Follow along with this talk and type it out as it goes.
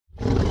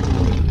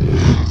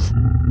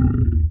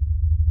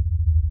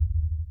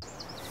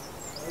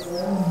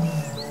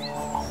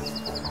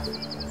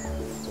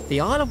The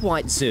Isle of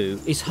Wight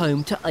Zoo is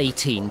home to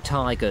 18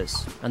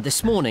 tigers, and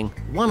this morning,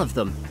 one of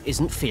them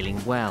isn't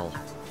feeling well.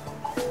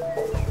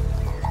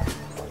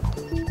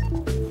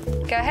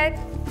 Go ahead.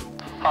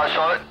 Hi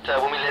Charlotte,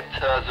 when we let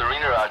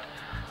Zena out,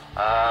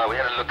 we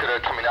had a look at her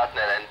coming out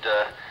there, and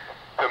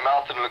her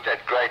mouth didn't look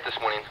that great this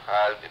morning.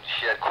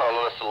 She had quite a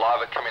lot of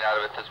saliva coming out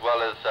of it, as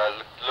well as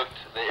looked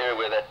the area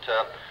where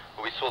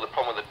where we saw the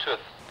problem with the tooth.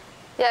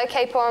 Yeah,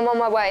 okay, Paul, I'm on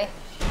my way.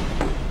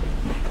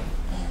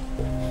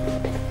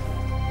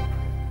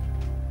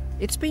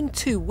 It's been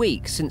 2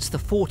 weeks since the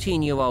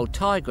 14-year-old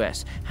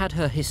tigress had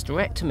her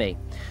hysterectomy.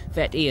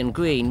 Vet Ian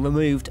Green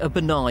removed a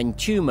benign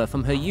tumour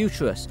from her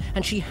uterus,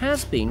 and she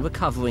has been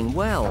recovering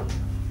well.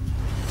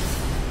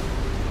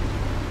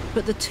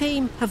 But the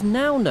team have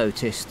now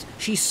noticed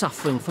she's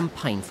suffering from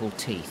painful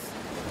teeth.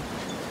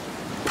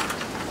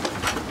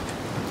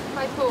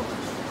 Hi, Paul.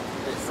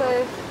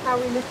 So, how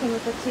are we looking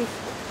with the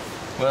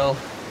teeth? Well,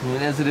 I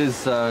mean, as it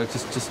is,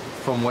 just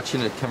from watching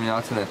it coming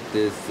out in it,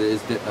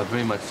 there's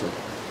very much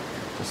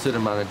a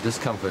certain amount of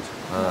discomfort.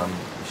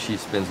 She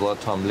spends a lot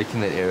of time licking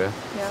that area,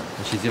 Yeah.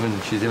 and she's even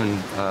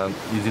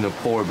using her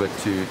paw a bit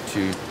to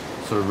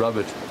sort of rub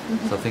it.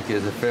 So I think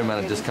there's a fair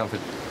amount of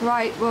discomfort.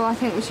 Right, well, I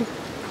think we should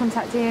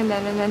contact Ian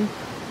then and then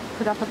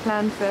put up a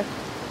plan for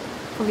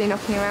probably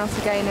knocking her out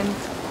again, and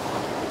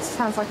it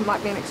sounds like it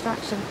might be an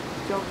extraction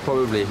job.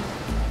 Probably.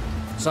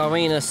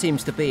 Zarina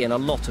seems to be in a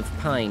lot of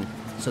pain,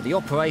 so the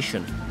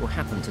operation will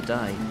happen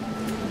today.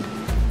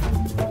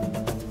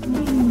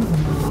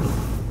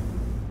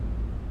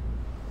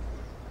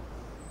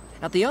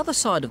 At the other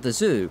side of the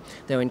zoo,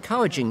 they're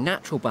encouraging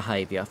natural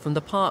behaviour from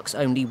the park's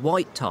only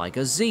white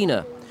tiger,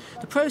 Zena.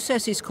 The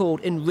process is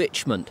called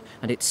enrichment,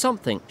 and it's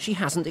something she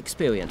hasn't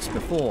experienced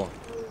before.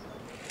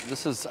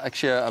 This is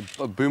actually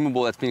a boomer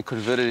ball that's been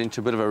converted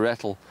into a bit of a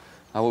rattle.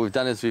 What we've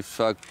done is we've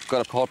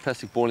got a hard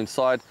plastic ball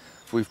inside.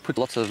 We've put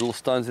lots of little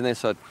stones in there,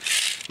 so it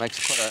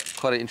makes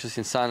quite an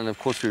interesting sound. And of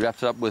course, we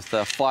wrapped it up with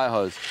fire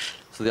hose.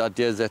 So the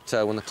idea is that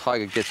when the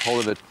tiger gets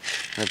hold of it,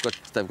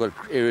 they've got an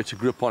area to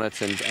grip on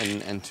it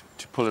and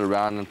to pull it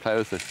around and play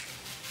with it.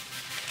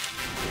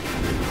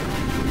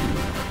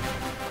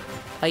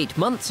 8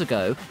 months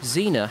ago,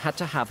 Zena had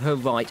to have her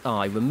right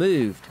eye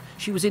removed.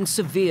 She was in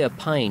severe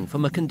pain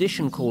from a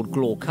condition called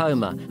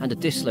glaucoma and a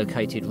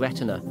dislocated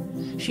retina.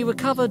 She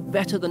recovered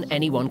better than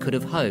anyone could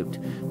have hoped,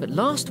 but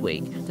last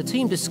week the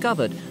team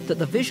discovered that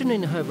the vision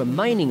in her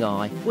remaining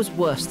eye was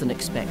worse than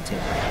expected.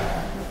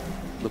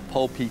 The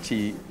pole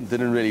PT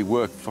didn't really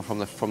work from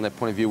that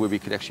point of view where we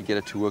could actually get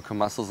her to work her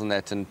muscles and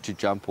that and to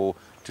jump or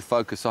to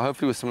focus. So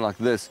hopefully with something like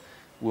this,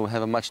 we'll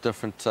have a much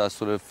different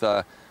sort of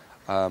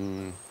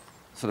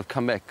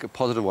comeback, a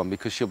positive one,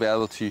 because she'll be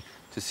able to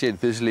see it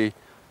visually.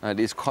 It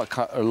is quite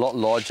a lot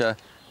larger.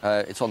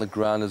 It's on the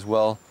ground as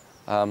well,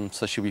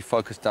 so she'll be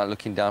focused down,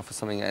 looking down for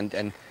something,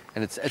 and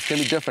it's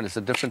going to be different. It's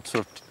a different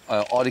sort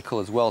of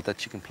article as well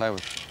that she can play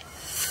with.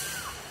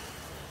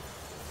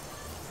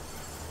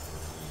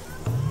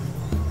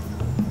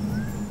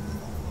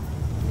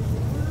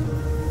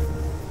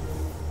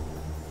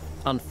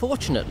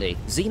 Unfortunately,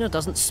 Zena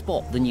doesn't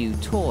spot the new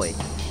toy.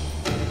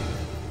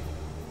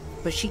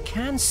 But she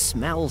can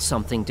smell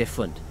something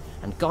different,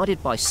 and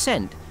guided by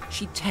scent,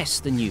 she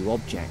tests the new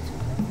object.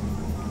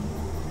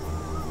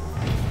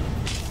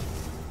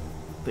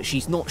 But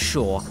she's not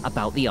sure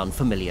about the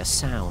unfamiliar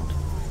sound.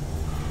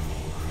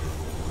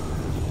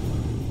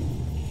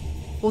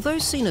 Although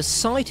Zena's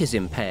sight is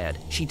impaired,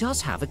 she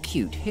does have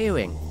acute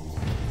hearing.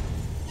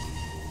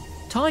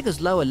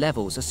 Tigers' lower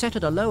levels are set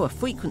at a lower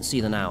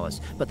frequency than ours,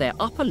 but their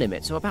upper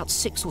limits are about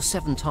 6 or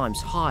 7 times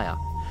higher.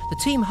 The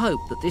team hope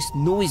that this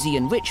noisy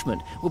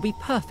enrichment will be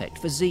perfect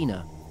for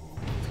Zena.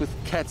 With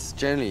cats,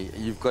 generally,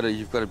 you've got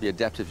to be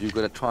adaptive. You've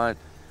got to try and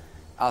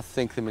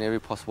outthink them in every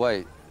possible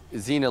way.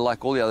 Zena,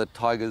 like all the other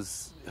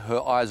tigers,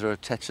 her eyes are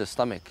attached to her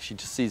stomach. She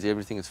just sees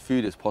everything as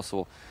food as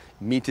possible.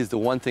 Meat is the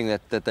one thing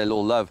that they'll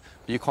all love,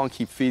 but you can't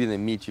keep feeding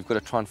them meat. You've got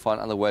to try and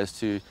find other ways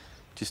to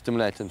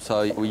stimulate them.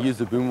 So we use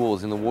the boom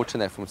balls in the water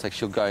and that from like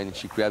she'll go in and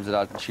she grabs it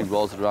out and she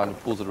rolls it around and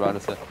pulls it around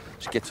with her.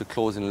 She gets her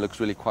claws in and it looks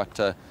really quite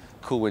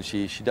cool when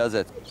she does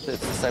it. It's the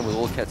same with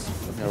all cats,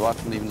 right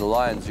from even the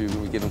lions who,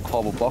 when we give them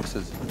cardboard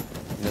boxes,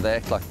 they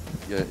act like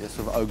a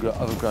sort of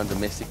overgrown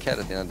domestic cat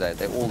at the end of the day.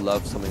 They all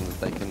love something that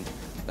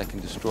they can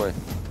destroy.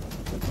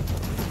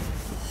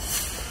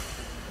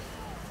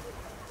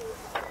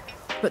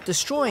 But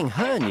destroying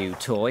her new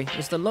toy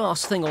is the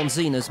last thing on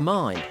Zena's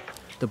mind.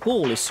 The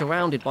ball is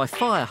surrounded by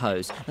fire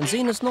hose, and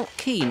Zena's not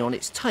keen on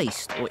its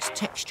taste or its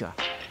texture.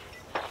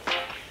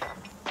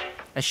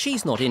 As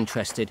she's not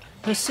interested,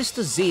 her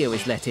sister Zia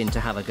is let in to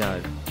have a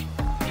go.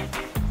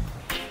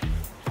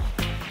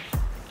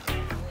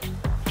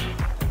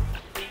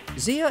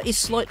 Zia is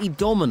slightly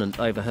dominant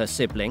over her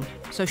sibling,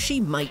 so she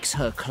makes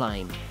her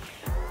claim.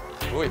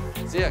 Oi,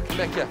 Zia, come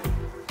back here.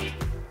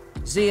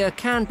 Zia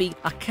can be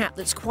a cat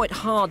that's quite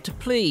hard to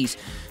please,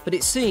 but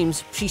it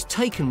seems she's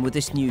taken with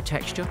this new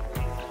texture.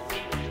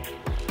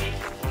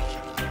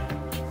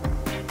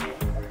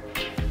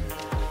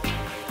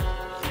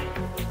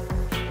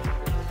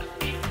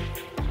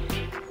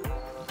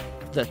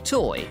 The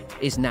toy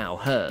is now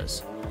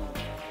hers.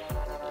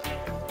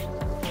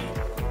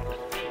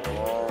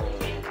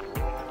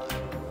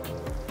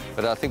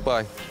 But I think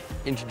by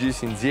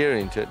introducing Zena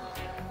into it,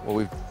 what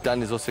we've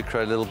done is also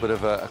create a little bit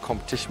of a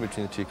competition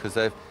between the two, because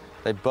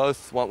they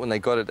both want, when they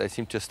got it, they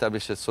seem to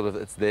establish a sort of,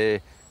 it's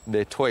their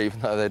toy, even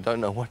though they don't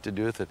know what to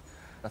do with it.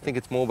 I think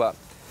it's more about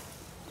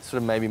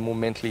sort of maybe more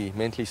mentally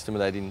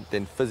stimulating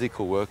than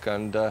physical work,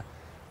 and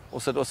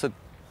also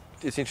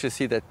it's interesting to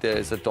see that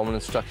there's a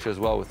dominant structure as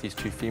well with these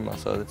two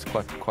females, so it's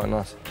quite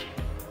nice.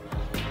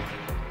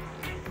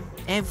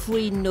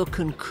 Every nook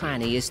and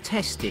cranny is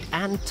tested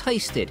and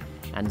tasted,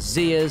 and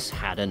Zia's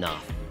had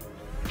enough.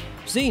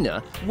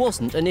 Zena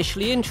wasn't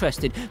initially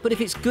interested, but if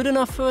it's good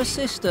enough for her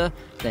sister,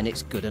 then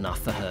it's good enough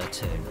for her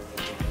too.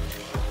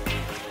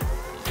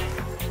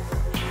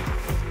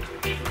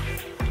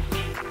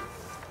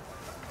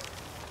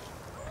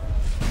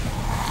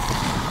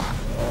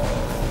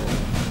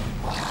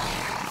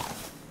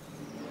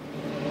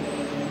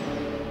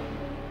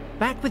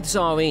 Back with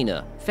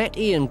Zarina, vet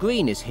Ian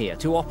Green is here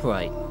to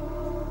operate.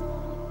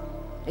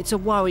 It's a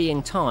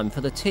worrying time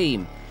for the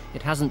team.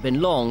 It hasn't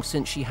been long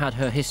since she had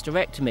her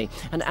hysterectomy,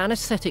 and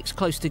anaesthetics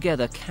close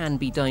together can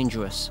be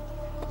dangerous.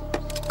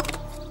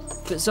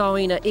 But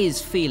Zarina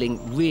is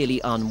feeling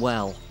really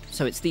unwell,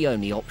 so it's the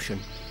only option.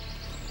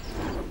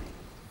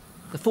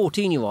 The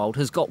 14-year-old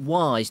has got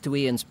wise to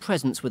Ian's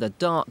presence with a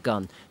dart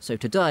gun, so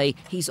today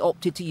he's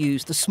opted to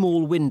use the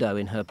small window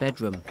in her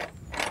bedroom.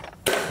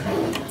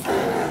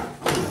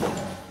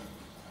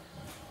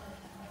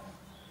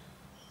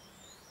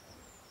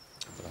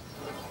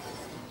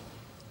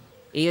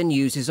 Ian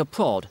uses a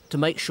prod to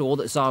make sure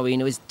that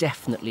Zarina is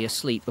definitely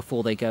asleep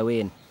before they go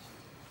in.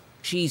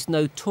 She's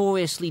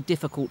notoriously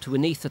difficult to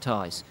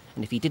anaesthetise,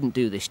 and if he didn't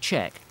do this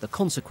check, the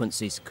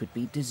consequences could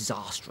be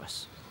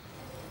disastrous.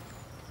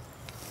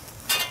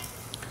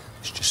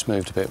 It's just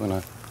moved a bit when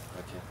I...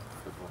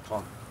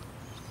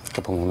 A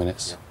couple more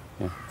minutes.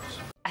 Yeah.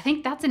 I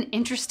think that's an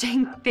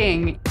interesting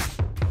thing.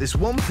 This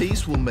one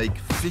piece will make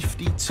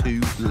 52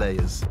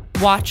 layers.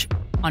 Watch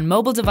on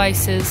mobile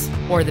devices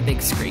or the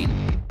big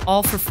screen.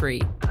 All for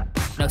free.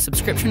 No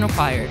subscription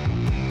required.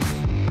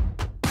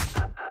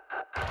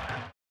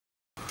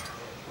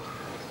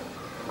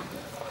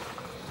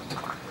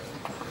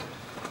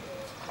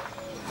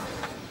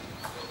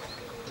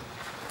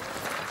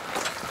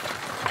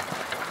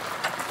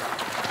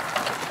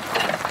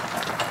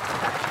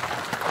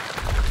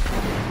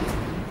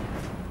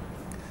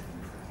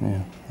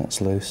 Yeah,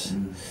 that's loose.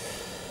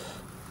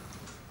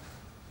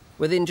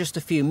 Within just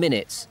a few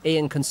minutes,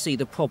 Ian can see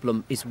the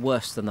problem is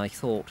worse than they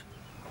thought.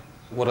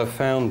 What I've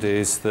found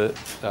is that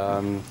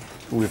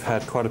we've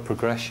had quite a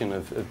progression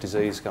of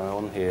disease going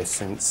on here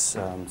since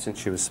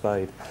she was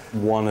spayed.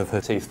 One of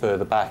her teeth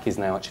further back is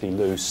now actually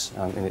loose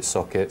in its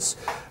sockets.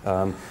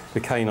 The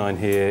canine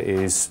here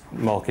is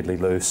markedly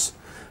loose.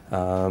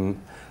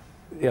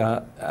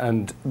 Yeah,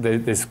 and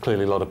there's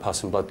clearly a lot of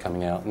pus and blood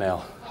coming out.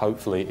 Now,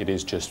 hopefully it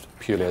is just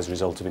purely as a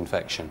result of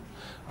infection.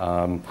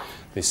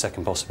 The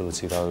second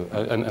possibility, though,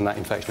 and that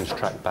infection is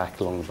tracked back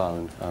along the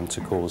bone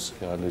to cause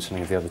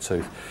loosening of the other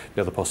tooth.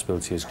 The other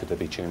possibility is, could there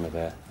be tumour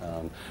there?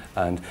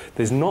 And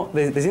there's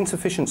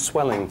insufficient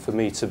swelling for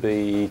me to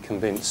be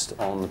convinced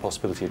on the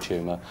possibility of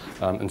tumour,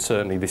 and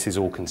certainly this is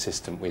all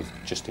consistent with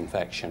just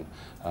infection.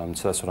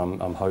 So that's what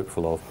I'm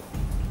hopeful of.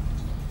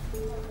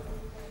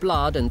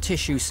 Blood and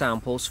tissue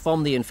samples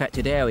from the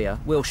infected area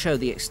will show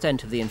the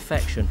extent of the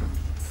infection.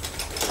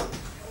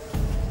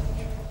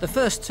 The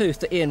first tooth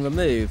that Ian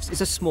removes is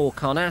a small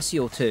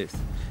carnassial tooth.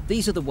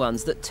 These are the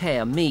ones that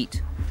tear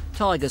meat.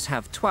 Tigers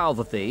have 12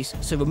 of these,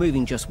 so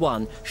removing just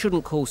one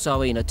shouldn't cause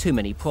Zarina too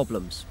many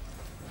problems.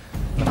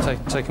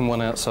 I've taken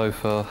one out so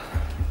far,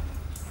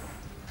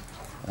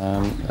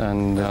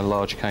 and a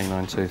large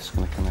canine tooth is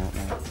going to come out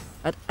now.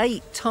 At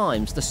 8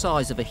 times the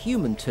size of a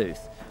human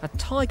tooth, a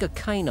tiger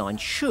canine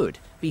should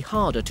be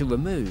harder to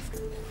remove.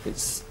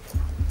 It's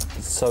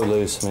so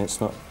loose, I mean,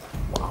 it's not...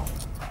 Wow.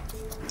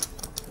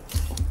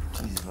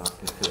 Jesus, I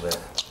can feel that.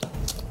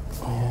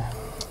 Yeah.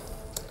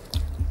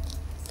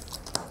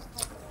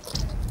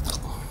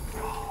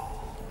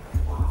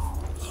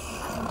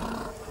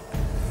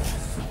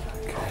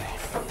 Okay.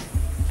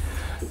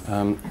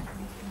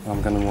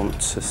 I'm going to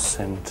want to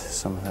send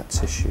some of that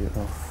tissue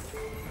off.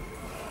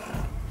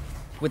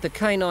 With the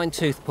canine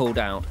tooth pulled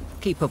out,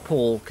 Keeper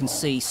Paul can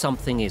see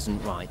something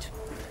isn't right.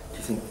 Do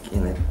you think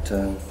in that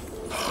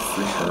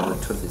flesh on the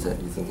tooth, is that,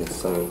 do you think it's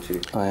something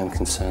to... I am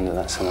concerned that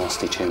that's a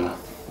nasty tumour.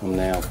 I'm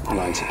now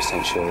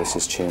 90% sure this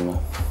is tumour.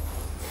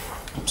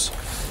 Oops.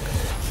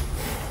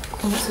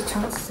 What's the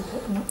chances of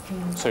it not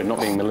being... Sorry, not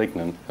being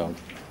malignant? Oh,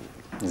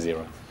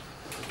 0.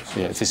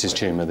 Yeah, if this is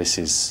tumour, this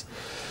is,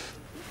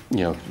 you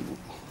know,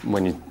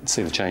 when you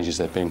see the changes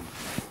they've been,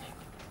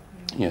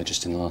 you know,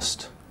 just in the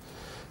last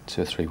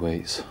 2 or 3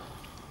 weeks.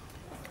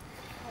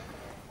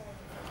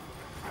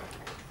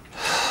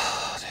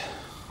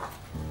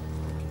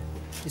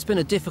 It's been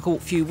a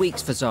difficult few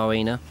weeks for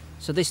Zarina,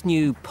 so this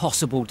new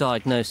possible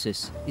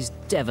diagnosis is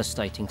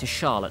devastating to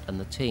Charlotte and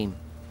the team.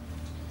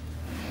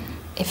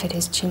 If it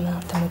is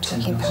tumour, then we're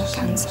talking about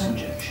cancer.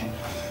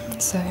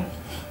 So,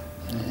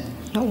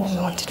 not what we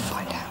wanted to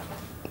find out.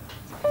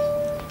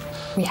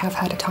 We have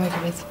had a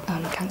tiger with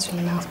cancer in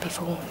the mouth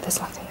before. There's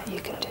nothing that you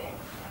can do.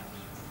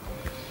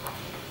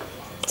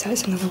 So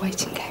it's another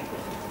waiting game.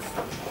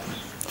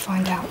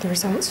 Find out the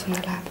results from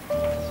the lab.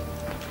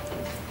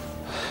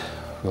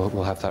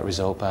 We'll have that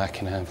result back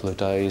in a handful of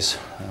days,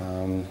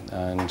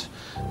 and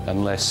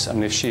unless, I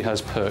mean, if she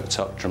has perked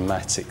up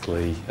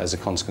dramatically as a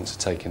consequence of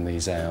taking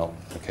these out,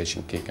 okay, she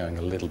can keep going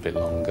a little bit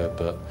longer,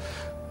 but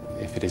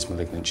if it is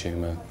malignant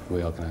tumour, we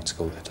are going to have to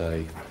call it a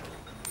day.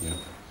 Yeah.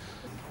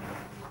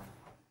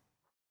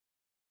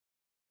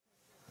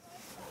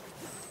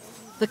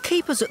 The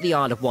keepers at the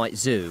Isle of Wight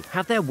Zoo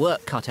have their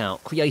work cut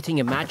out creating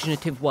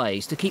imaginative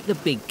ways to keep the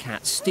big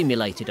cats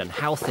stimulated and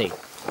healthy.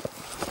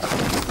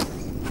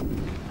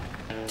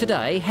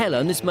 Today,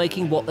 Helen is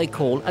making what they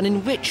call an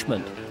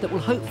enrichment that will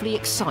hopefully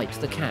excite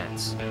the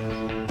cats.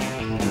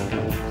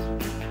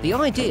 The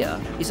idea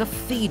is a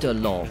feeder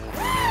log.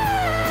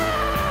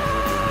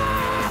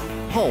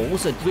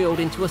 Holes are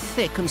drilled into a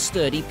thick and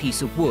sturdy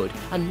piece of wood,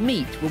 and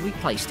meat will be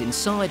placed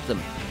inside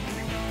them.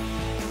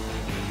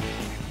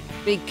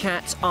 Big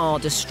cats are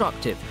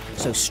destructive,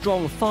 so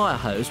strong fire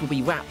hose will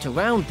be wrapped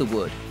around the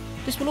wood.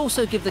 This will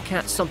also give the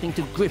cats something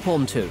to grip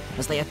onto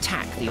as they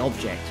attack the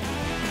object.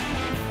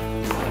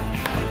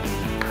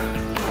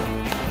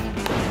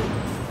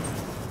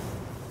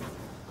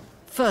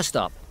 First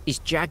up is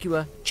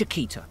Jaguar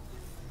Chiquita.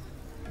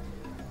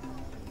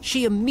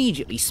 She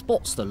immediately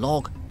spots the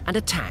log and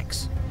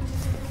attacks.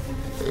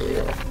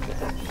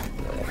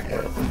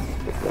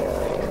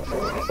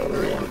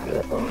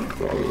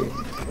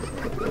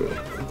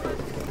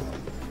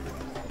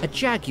 A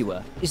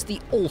jaguar is the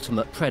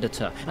ultimate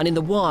predator, and in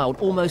the wild,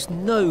 almost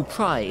no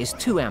prey is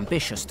too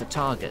ambitious to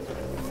target.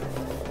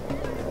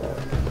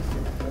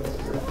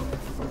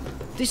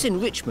 This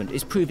enrichment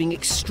is proving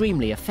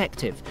extremely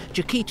effective.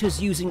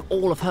 Chiquita's using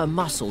all of her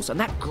muscles, and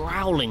that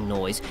growling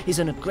noise is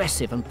an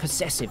aggressive and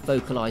possessive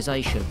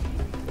vocalization.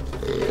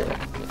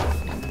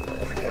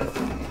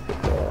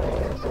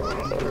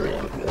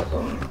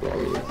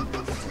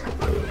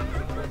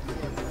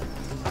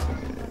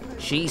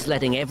 She's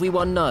letting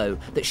everyone know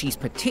that she's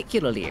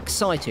particularly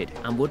excited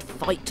and would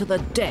fight to the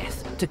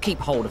death to keep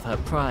hold of her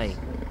prey.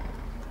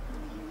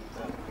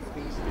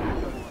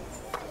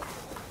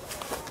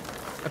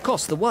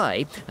 Across the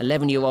way,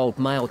 11-year-old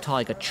male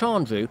tiger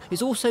Chandru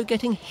is also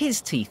getting his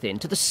teeth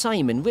into the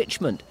same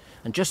enrichment.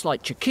 And just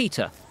like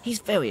Chiquita, he's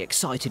very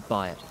excited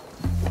by it.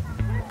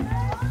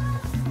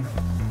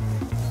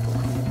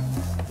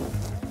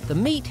 The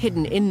meat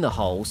hidden in the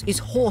holes is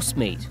horse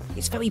meat.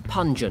 It's very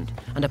pungent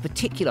and a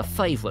particular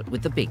favourite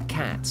with the big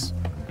cats.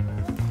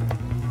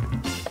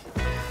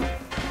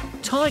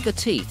 Tiger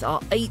teeth are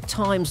 8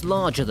 times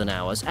larger than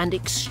ours and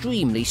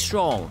extremely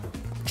strong.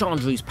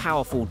 Chandru's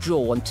powerful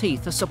jaw and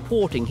teeth are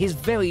supporting his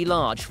very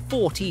large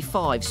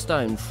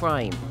 45-stone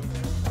frame.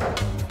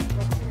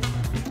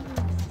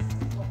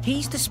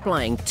 He's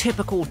displaying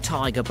typical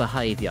tiger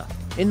behaviour.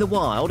 In the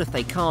wild, if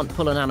they can't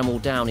pull an animal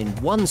down in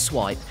one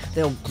swipe,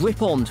 they'll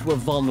grip onto a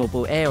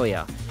vulnerable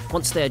area.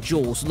 Once their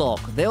jaws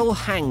lock, they'll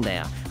hang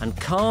there and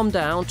calm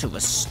down to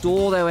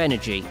restore their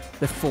energy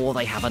before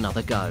they have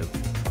another go.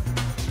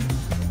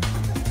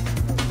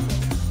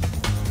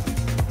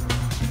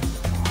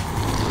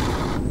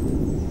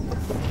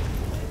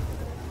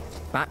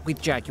 Back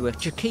with Jaguar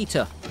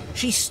Chiquita.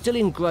 She's still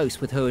engrossed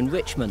with her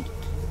enrichment.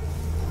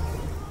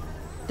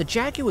 The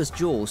jaguar's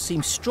jaws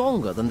seem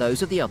stronger than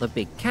those of the other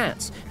big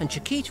cats, and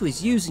Chiquita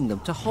is using them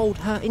to hold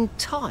her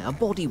entire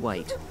body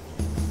weight.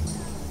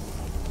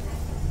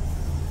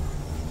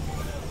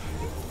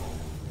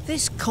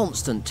 This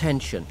constant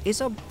tension is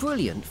a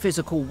brilliant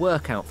physical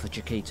workout for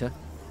Chiquita.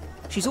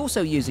 She's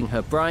also using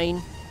her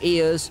brain,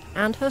 ears,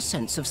 and her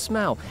sense of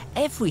smell.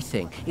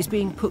 Everything is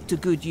being put to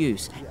good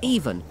use,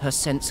 even her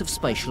sense of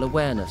spatial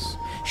awareness.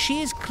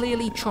 She is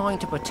clearly trying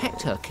to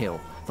protect her kill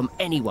from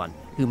anyone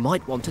who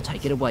might want to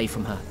take it away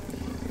from her.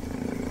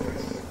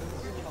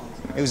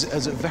 It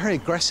was a very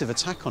aggressive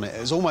attack on it.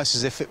 It was almost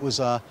as if it was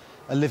a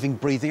living,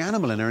 breathing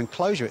animal in her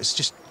enclosure. It's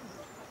just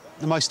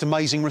the most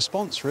amazing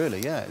response,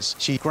 really, yes.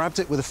 She grabbed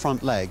it with the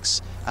front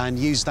legs and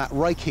used that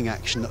raking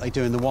action that they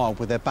do in the wild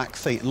with their back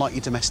feet, and like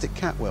your domestic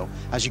cat will.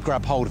 As you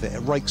grab hold of it, it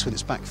rakes with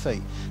its back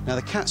feet. Now,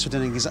 the cats were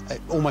doing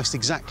almost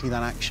exactly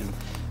that action.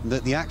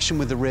 The action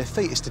with the rear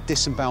feet is to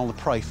disembowel the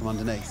prey from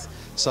underneath.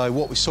 So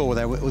what we saw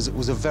there was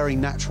a very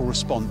natural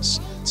response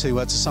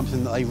to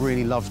something that they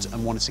really loved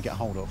and wanted to get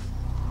hold of.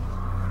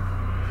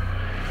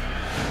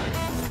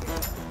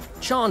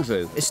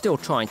 Chandru is still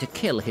trying to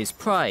kill his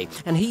prey,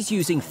 and he's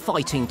using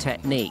fighting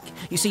technique.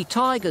 You see,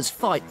 tigers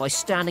fight by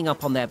standing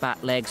up on their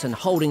back legs and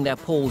holding their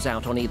paws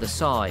out on either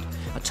side.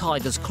 A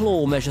tiger's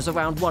claw measures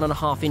around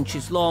 1.5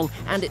 inches long,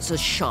 and it's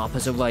as sharp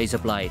as a razor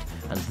blade.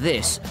 And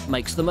this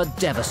makes them a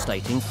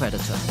devastating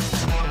predator.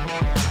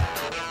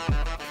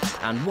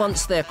 And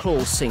once their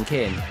claws sink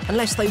in,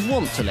 unless they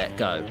want to let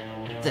go,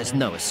 there's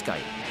no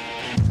escape.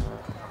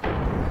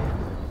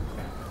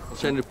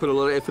 Chandru put a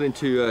lot of effort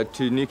into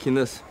nuking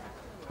this.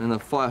 And the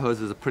fire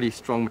hose is a pretty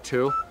strong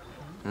material,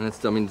 and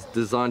it's, I mean, it's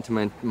designed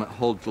to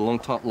hold a long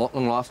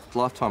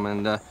lifetime.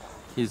 And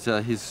he's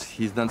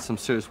done some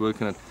serious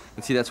work in it.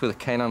 And see, that's where the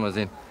canine was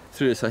in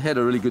through it. So he had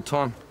a really good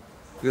time.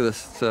 Look at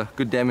this, it's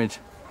good damage.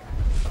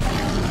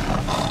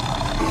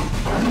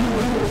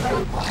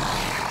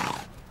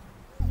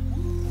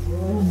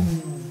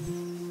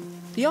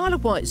 The Isle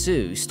of Wight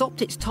Zoo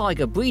stopped its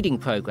tiger breeding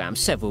programme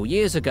several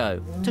years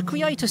ago to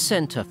create a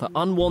centre for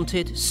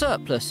unwanted,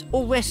 surplus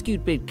or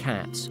rescued big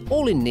cats,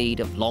 all in need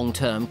of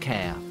long-term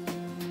care.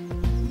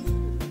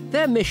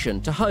 Their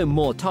mission to home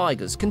more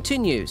tigers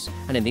continues,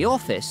 and in the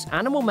office,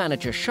 animal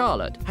manager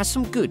Charlotte has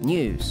some good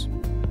news.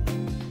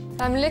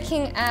 I'm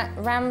looking at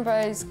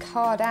Rambo's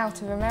card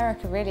out of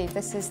America, really.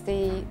 This is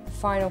the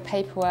final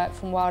paperwork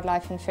from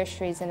Wildlife and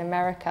Fisheries in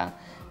America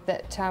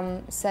that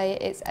say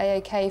it's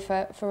A-OK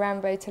for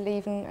Rambo to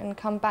leave and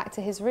come back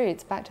to his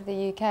roots, back to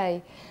the UK.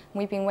 And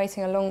we've been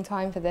waiting a long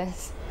time for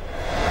this.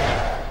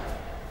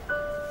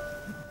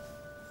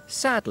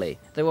 Sadly,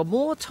 there are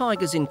more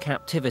tigers in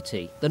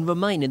captivity than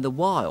remain in the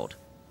wild.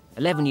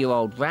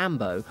 11-year-old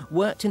Rambo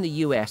worked in the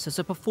US as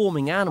a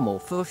performing animal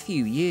for a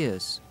few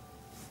years.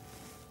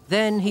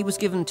 Then he was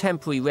given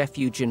temporary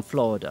refuge in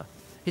Florida.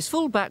 His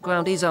full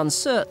background is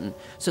uncertain,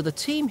 so the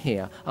team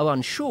here are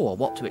unsure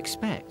what to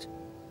expect.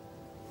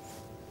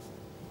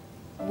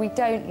 We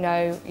don't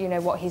know,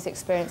 what he's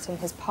experienced in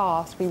his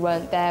past. We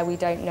weren't there, we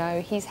don't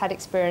know. He's had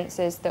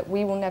experiences that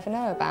we will never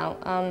know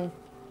about.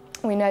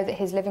 We know that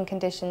his living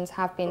conditions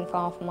have been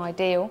far from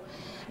ideal.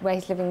 Where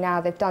he's living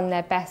now, they've done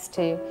their best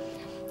to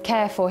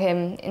care for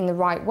him in the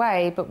right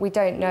way, but we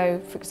don't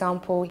know, for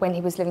example, when he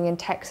was living in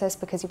Texas,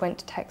 because he went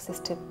to Texas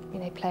to,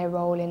 play a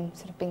role in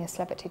sort of being a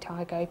celebrity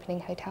tiger, opening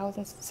hotels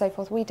and so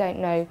forth. We don't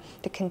know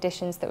the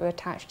conditions that were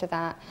attached to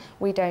that.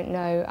 We don't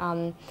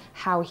know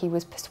how he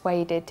was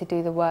persuaded to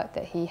do the work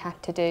that he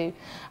had to do.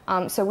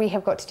 So we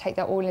have got to take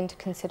that all into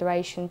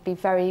consideration, be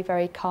very,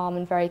 very calm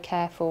and very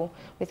careful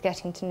with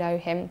getting to know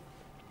him,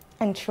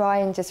 and try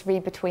and just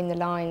read between the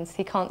lines.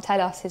 He can't tell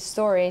us his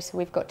story, so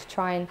we've got to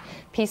try and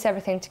piece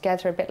everything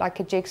together a bit like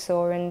a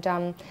jigsaw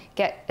and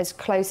get as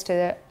close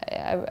to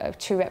a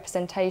true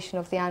representation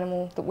of the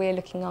animal that we're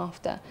looking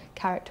after,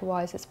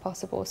 character-wise, as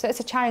possible. So it's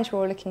a challenge we're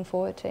all looking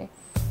forward to.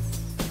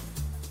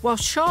 While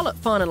Charlotte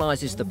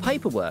finalises the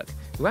paperwork,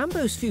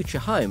 Rambo's future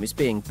home is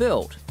being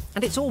built,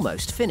 and it's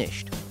almost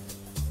finished.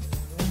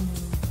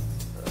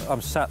 I'm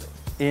sat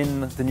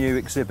in the new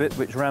exhibit,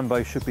 which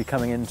Rambo should be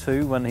coming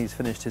into when he's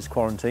finished his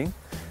quarantine.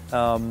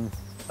 I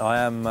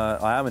am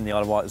in the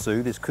Isle of Wight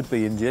Zoo. This could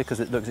be India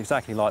because it looks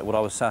exactly like what I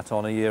was sat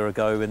on a year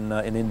ago in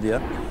India,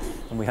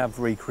 and we have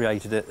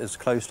recreated it as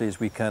closely as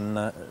we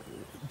can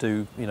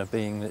do,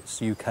 being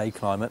its UK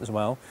climate as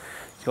well.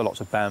 It's got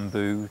lots of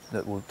bamboo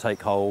that will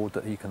take hold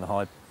that he can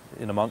hide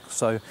in amongst.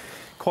 So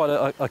quite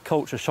a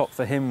culture shock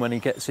for him when he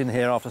gets in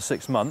here after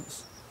 6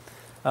 months.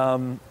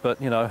 But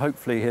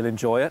hopefully he'll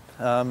enjoy it,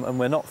 and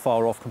we're not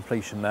far off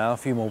completion now. A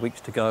few more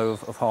weeks to go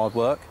of hard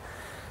work,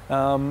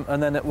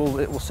 and then it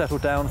will settle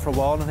down for a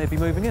while and he'll be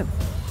moving in.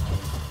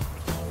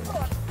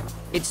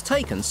 It's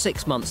taken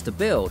 6 months to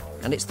build,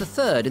 and it's the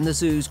third in the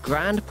zoo's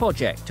grand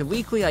project to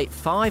recreate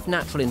 5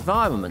 natural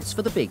environments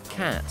for the big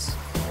cats.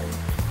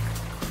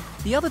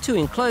 The other 2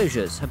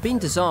 enclosures have been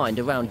designed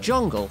around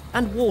jungle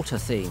and water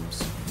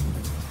themes.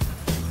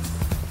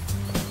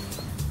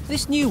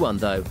 This new one,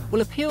 though,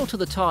 will appeal to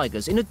the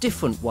tigers in a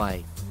different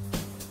way.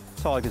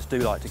 Tigers do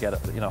like to get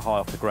high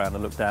off the ground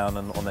and look down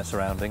on their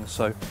surroundings.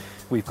 So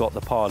we've got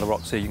the pile of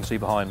rocks here you can see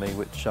behind me,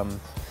 which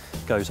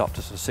goes up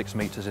to sort of 6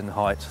 metres in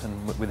height,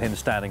 and with him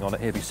standing on it,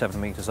 he'll be 7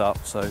 metres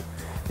up. So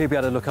he'll be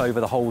able to look over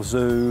the whole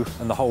zoo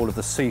and the whole of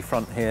the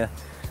seafront here,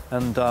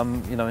 and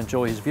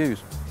enjoy his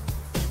views.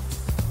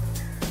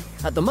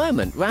 At the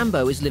moment,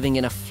 Rambo is living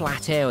in a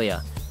flat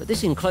area, but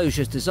this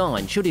enclosure's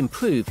design should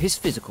improve his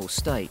physical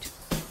state.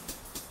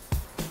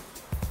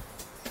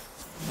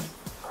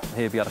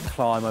 He'll be able to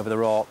climb over the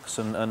rocks,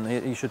 and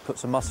he should put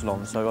some muscle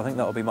on, so I think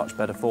that'll be much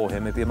better for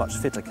him. He'll be a much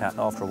fitter cat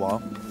after a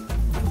while.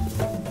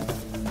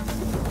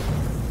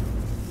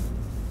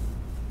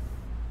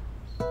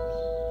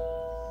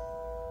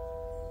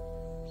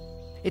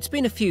 It's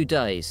been a few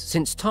days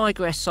since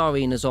Tigress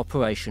Sarena's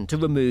operation to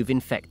remove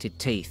infected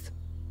teeth.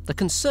 The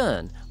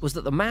concern was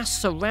that the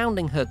mass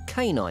surrounding her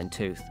canine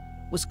tooth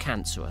was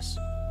cancerous.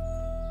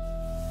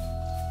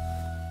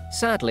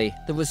 Sadly,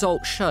 the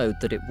results showed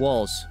that it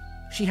was.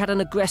 She had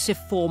an aggressive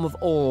form of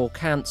oral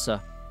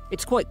cancer.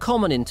 It's quite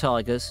common in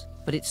tigers,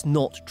 but it's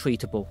not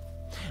treatable.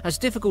 As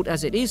difficult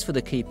as it is for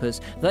the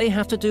keepers, they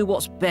have to do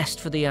what's best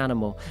for the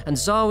animal, and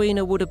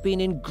Zarina would have been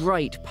in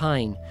great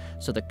pain,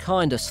 so the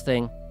kindest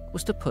thing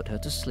was to put her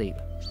to sleep.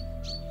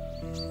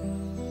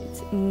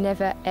 It's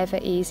never ever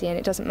easy, and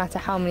it doesn't matter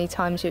how many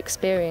times you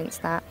experience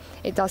that,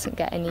 it doesn't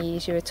get any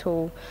easier at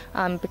all,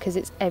 because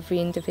it's every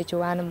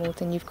individual animal,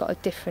 then you've got a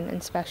different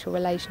and special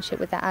relationship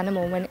with that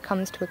animal. When it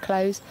comes to a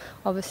close,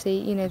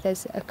 obviously,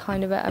 there's a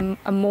kind of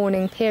a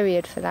mourning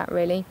period for that,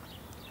 really.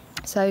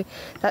 So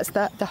that's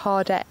the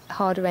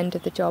harder end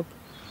of the job.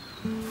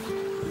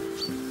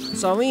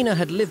 Zena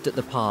had lived at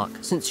the park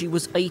since she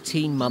was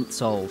 18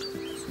 months old.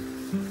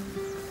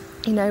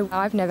 You know,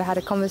 I've never had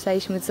a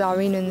conversation with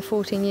Zena in the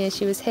 14 years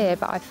she was here,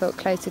 but I felt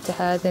closer to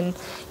her than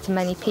to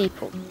many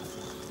people.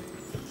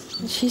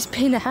 She's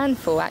been a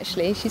handful,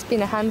 actually. She's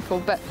been a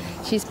handful, but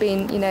she's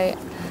been, you know,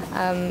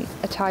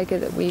 a tiger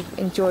that we've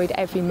enjoyed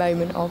every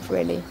moment of,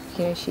 really.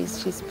 You know,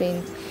 she's been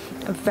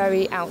a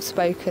very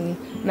outspoken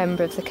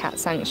member of the cat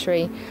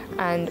sanctuary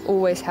and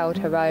always held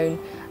her own.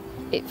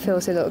 It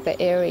feels a little bit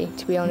eerie,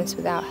 to be honest,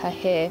 without her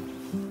here.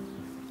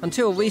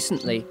 Until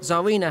recently,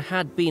 Zena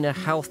had been a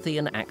healthy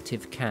and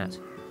active cat,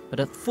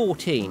 but at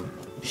 14,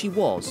 she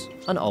was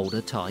an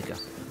older tiger.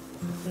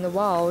 In the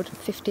wild,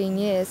 15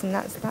 years, and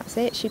that's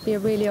it. She'd be a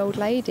really old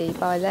lady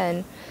by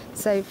then.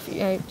 So, you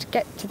know, to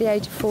get to the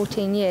age of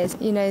 14 years,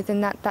 you know, then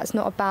that's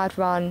not a bad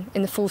run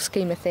in the full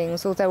scheme of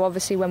things. Although,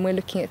 obviously, when we're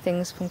looking at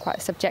things from quite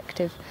a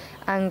subjective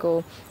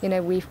angle, you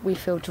know, we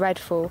feel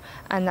dreadful,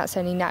 and that's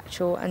only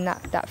natural, and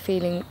that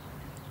feeling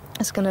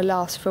is going to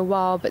last for a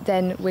while. But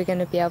then we're going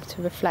to be able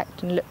to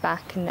reflect and look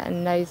back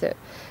and know that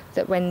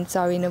when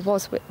Zena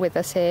was with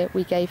us here,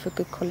 we gave her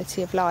good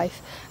quality of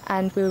life,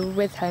 and we were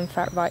with her, in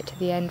fact, right to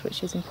the end,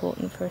 which is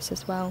important for us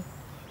as well.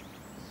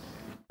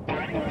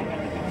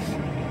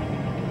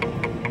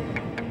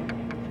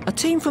 A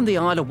team from the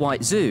Isle of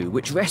Wight Zoo,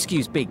 which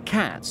rescues big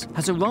cats,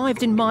 has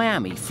arrived in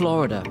Miami,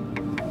 Florida.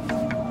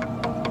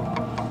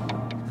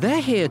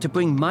 They're here to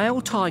bring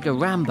male tiger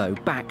Rambo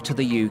back to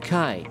the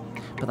UK.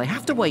 But they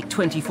have to wait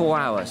 24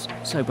 hours,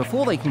 so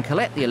before they can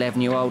collect the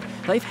 11-year-old,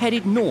 they've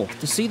headed north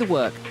to see the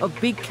work of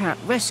Big Cat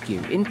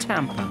Rescue in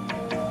Tampa.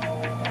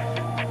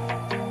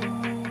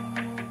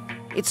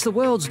 It's the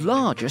world's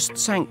largest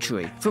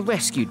sanctuary for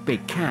rescued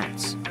big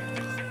cats.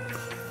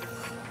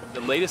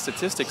 The latest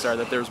statistics are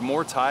that there's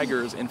more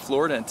tigers in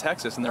Florida and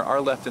Texas than there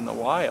are left in the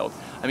wild.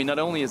 I mean, not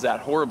only is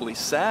that horribly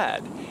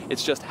sad,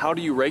 it's just how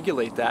do you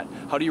regulate that?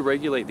 How do you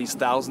regulate these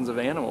thousands of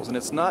animals? And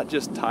it's not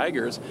just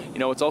tigers, you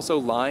know, it's also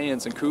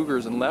lions and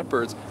cougars and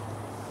leopards.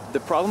 The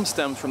problem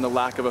stems from the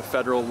lack of a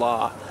federal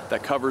law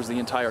that covers the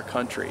entire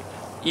country.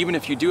 Even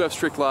if you do have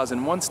strict laws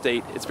in one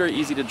state, it's very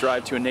easy to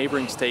drive to a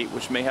neighboring state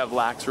which may have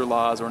laxer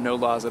laws or no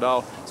laws at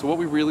all. So what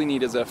we really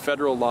need is a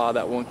federal law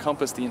that will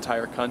encompass the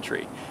entire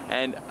country.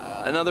 And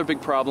another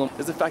big problem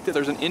is the fact that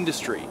there's an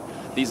industry.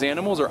 These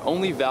animals are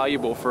only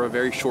valuable for a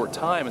very short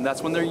time, and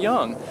that's when they're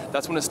young.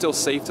 That's when it's still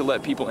safe to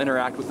let people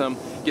interact with them,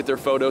 get their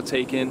photo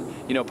taken,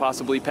 you know,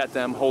 possibly pet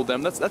them, hold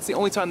them. That's the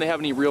only time they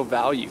have any real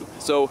value.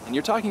 So, and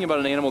you're talking about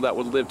an animal that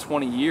would live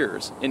 20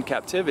 years in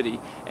captivity,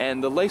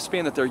 and the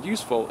lifespan that they're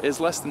useful is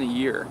less than a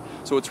year.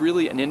 So it's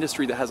really an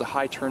industry that has a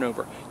high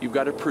turnover. You've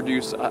got to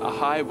produce a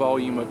high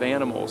volume of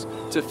animals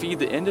to feed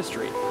the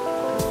industry.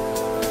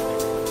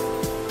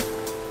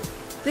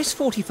 This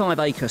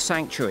 45-acre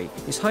sanctuary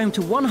is home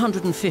to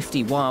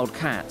 150 wild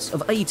cats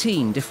of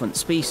 18 different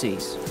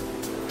species.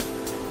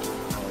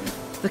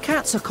 The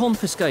cats are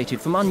confiscated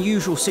from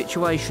unusual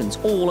situations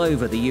all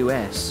over the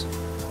US.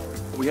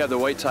 We have the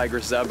white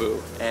tigress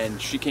Zebu,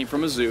 and she came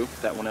from a zoo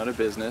that went out of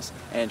business,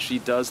 and she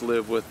does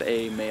live with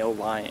a male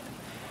lion.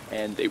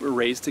 And they were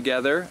raised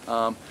together.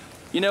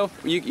 You know,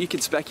 you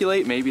could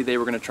speculate maybe they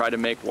were going to try to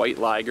make white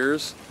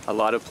ligers. A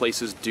lot of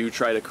places do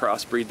try to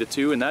crossbreed the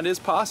two, and that is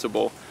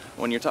possible.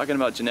 When you're talking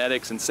about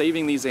genetics and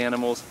saving these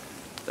animals,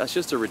 that's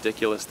just a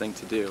ridiculous thing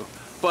to do.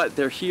 But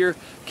they're here.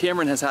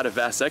 Cameron has had a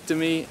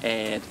vasectomy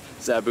and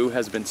Zebu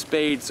has been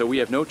spayed, so we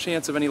have no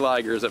chance of any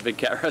ligers at Big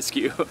Cat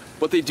Rescue.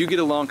 But they do get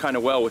along kind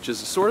of well, which is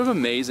sort of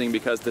amazing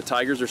because the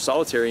tigers are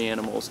solitary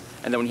animals,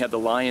 and then when you have the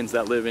lions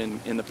that live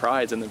in the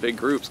prides and the big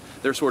groups,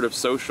 they're sort of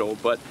social,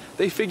 but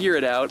they figure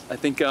it out. I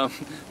think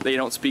they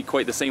don't speak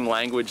quite the same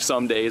language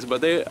some days,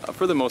 but they,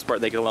 for the most part,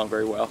 they get along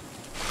very well.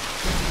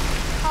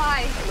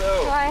 Hi.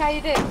 Hello. Hi, how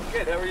you doing?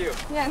 Good, how are you?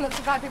 Yeah, not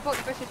too bad. We bought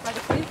the bushes ready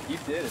for you. You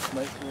did, it's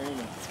nice and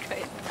raining. It's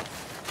great.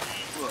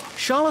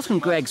 Charlotte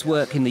and Greg's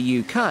work in the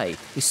UK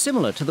is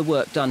similar to the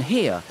work done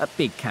here at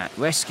Big Cat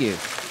Rescue.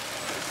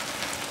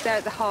 They're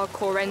at the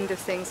hardcore end of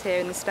things here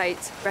in the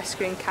States,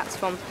 rescuing cats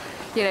from,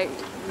 you know,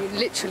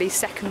 literally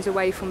seconds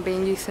away from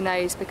being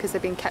euthanized because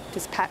they've been kept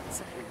as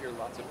pets.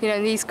 You know,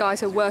 and these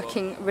guys are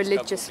working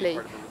religiously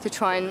to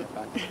try and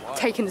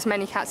take in as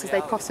many cats as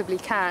they possibly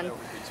can.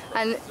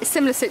 And a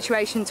similar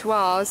situation to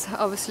ours,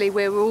 obviously,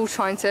 where we're all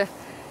trying to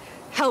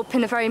help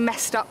in a very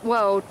messed up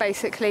world,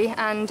 basically,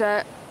 and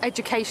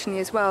educationally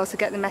as well, to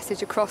get the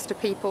message across to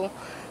people.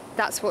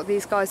 That's what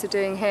these guys are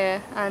doing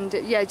here, and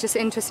yeah, just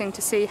interesting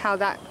to see how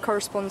that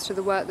corresponds to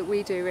the work that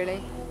we do,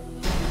 really.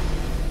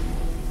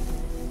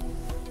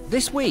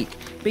 This week,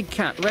 Big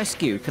Cat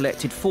Rescue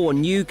collected 4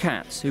 new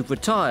cats who've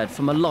retired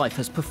from a life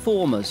as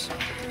performers.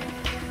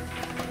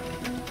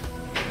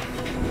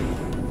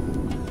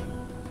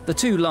 The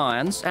 2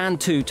 lions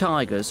and 2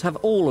 tigers have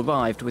all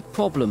arrived with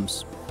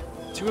problems.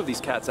 2 of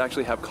these cats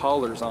actually have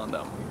collars on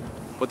them.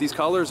 but these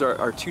collars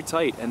are too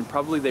tight, and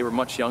probably they were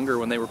much younger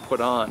when they were put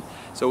on.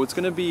 So it's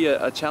going to be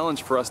a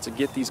challenge for us to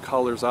get these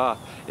collars off.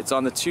 It's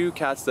on the two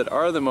cats that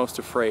are the most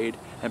afraid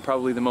and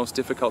probably the most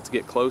difficult to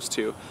get close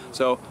to.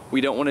 So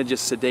we don't want to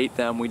just sedate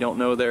them. We don't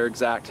know their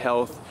exact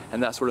health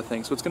and that sort of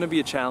thing. So it's going to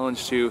be a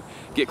challenge to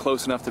get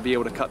close enough to be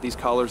able to cut these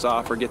collars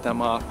off or get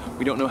them off.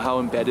 We don't know how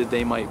embedded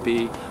they might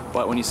be,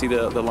 but when you see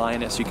the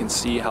lioness, you can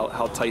see how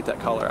tight that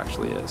collar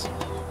actually is.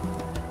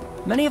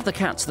 Many of the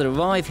cats that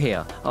arrive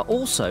here are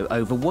also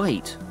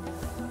overweight.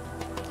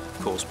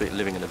 Of course,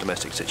 living in a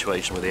domestic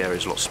situation where the area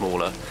is a lot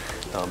smaller,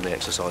 the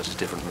exercise is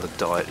different and the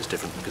diet is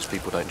different because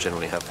people don't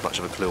generally have much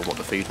of a clue on what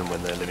to feed them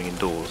when they're living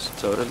indoors.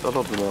 So a lot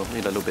of them are,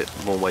 you know, a little bit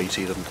more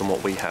weighty than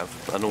what we have,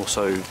 and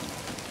also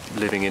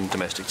living in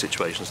domestic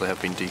situations, they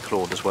have been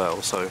declawed as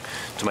well. So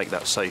to make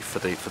that safe for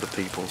the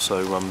people. So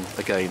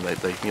again,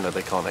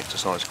 they can't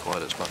exercise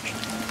quite as much.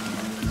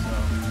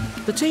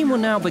 The team will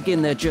now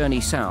begin their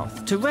journey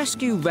south to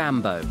rescue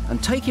Rambo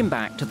and take him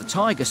back to the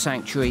Tiger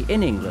Sanctuary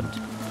in England.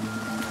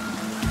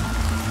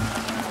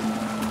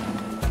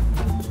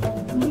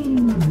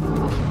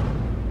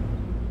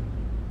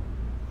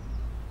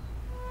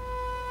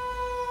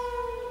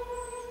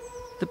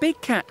 The big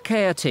cat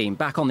care team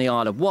back on the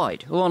Isle of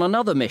Wight are on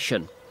another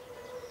mission.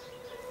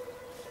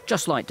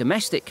 Just like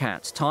domestic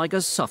cats,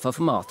 tigers suffer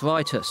from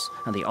arthritis,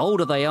 and the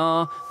older they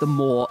are, the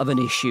more of an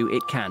issue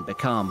it can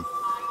become.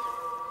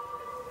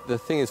 The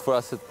thing is, for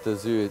us at the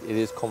zoo, it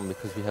is common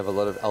because we have a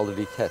lot of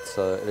elderly cats,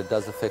 so it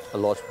does affect a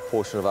large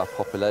proportion of our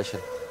population.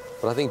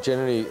 But I think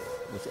generally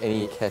with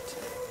any cat,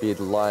 be it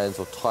lions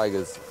or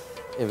tigers,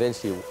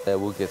 eventually they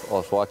will get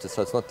arthritis.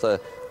 So it's not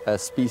a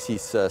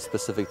species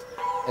specific.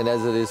 And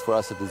as it is for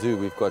us at the zoo,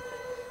 we've got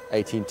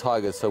 18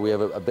 tigers, so we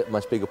have a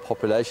much bigger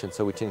population.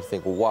 So we tend to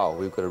think, well, wow,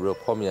 we've got a real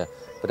problem here.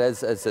 But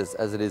as it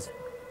is,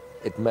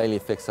 it mainly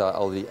affects our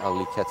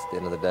elderly cats at the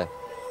end of the day.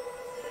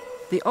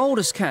 The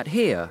oldest cat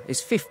here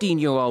is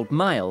 15-year-old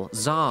male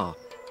Tsar.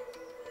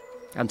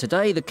 And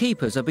today the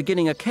keepers are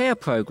beginning a care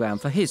programme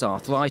for his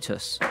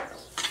arthritis.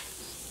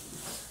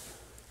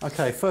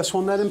 OK, first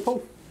one there then,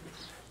 Paul.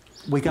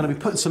 We're going to be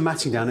putting some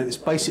matting down, and it's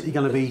basically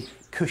going to be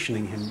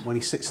cushioning him when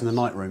he sits in the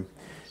night room.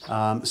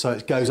 So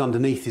it goes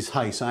underneath his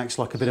hay, so it acts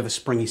like a bit of a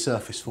springy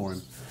surface for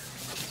him.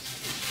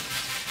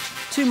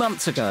 2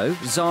 months ago,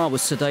 Tsar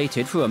was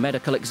sedated for a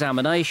medical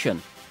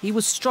examination. He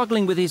was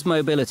struggling with his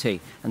mobility,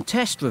 and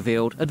tests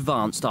revealed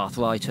advanced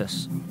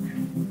arthritis.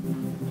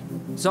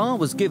 Tsar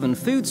was given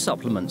food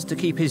supplements to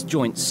keep his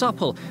joints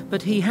supple,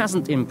 but he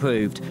hasn't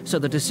improved, so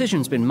the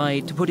decision's been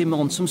made to put him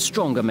on some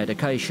stronger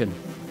medication.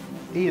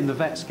 Ian, the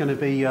vet's going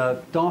to be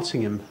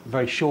darting him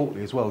very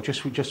shortly as well,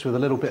 just with a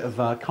little bit of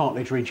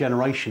cartilage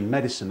regeneration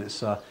medicine.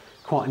 It's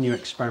quite a new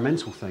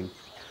experimental thing.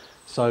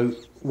 So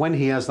when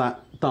he has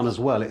that done as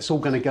well, it's all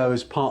going to go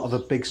as part of a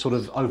big sort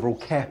of overall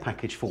care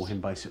package for him,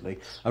 basically.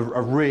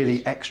 A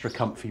really extra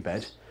comfy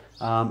bed,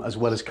 as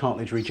well as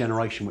cartilage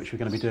regeneration, which we're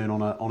going to be doing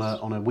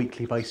on a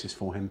weekly basis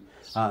for him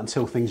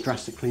until things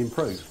drastically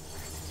improve.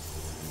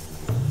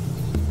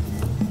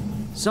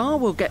 Tsar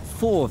will get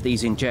 4 of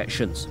these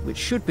injections, which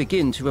should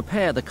begin to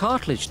repair the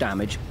cartilage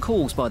damage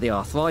caused by the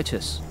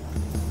arthritis.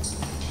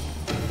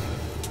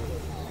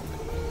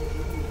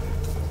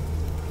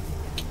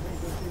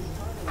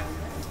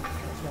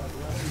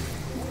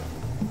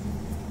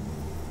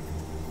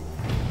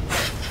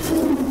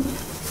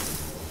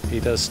 He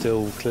does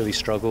still clearly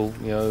struggle,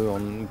 you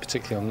know,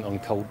 particularly on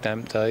cold,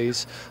 damp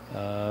days.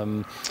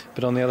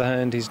 But on the other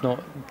hand, he's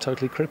not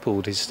totally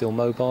crippled. He's still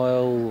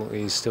mobile.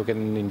 He's still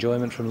getting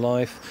enjoyment from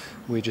life.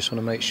 We just want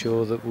to make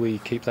sure that we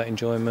keep that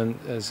enjoyment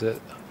at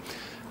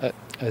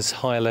as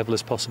high a level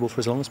as possible for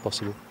as long as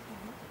possible.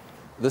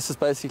 This is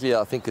basically,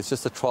 I think, it's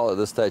just a trial at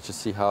this stage to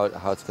see how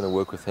it's going to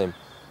work with him,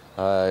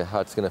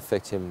 how it's going to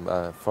affect him,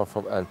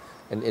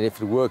 and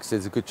if it works,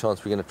 there's a good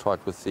chance we're going to try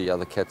it with the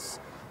other cats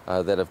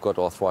that have got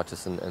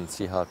arthritis and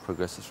see how it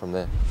progresses from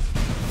there.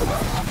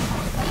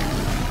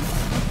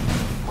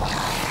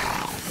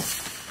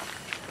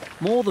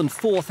 More than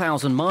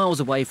 4,000 miles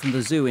away from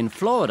the zoo in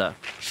Florida,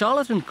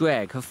 Charlotte and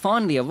Greg have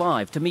finally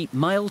arrived to meet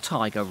male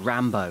tiger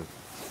Rambo.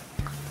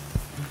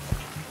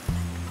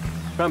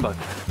 Rambo,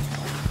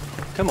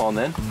 come on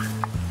then.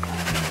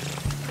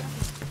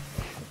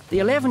 The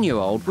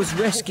 11-year-old was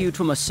rescued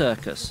from a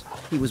circus.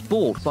 He was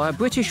bought by a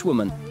British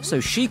woman so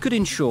she could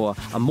ensure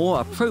a more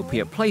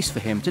appropriate place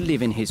for him to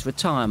live in his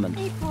retirement.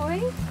 Hey,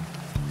 boy.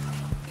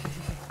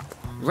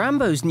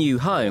 Rambo's new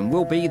home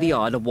will be the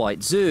Isle of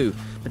Wight Zoo,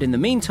 but in the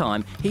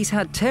meantime, he's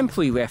had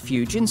temporary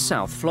refuge in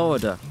South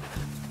Florida.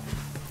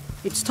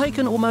 It's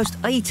taken almost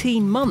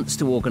 18 months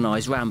to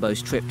organise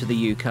Rambo's trip to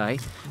the UK,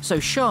 so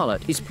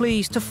Charlotte is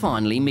pleased to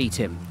finally meet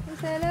him.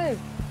 Say hello.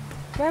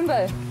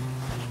 Rambo.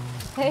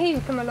 Hey,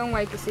 we've come a long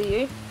way to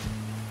see you.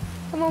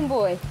 Come on,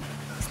 boy.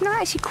 He's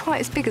not actually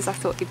quite as big as I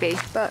thought he'd be,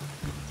 but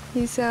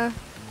he's a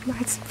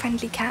nice,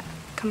 friendly cat,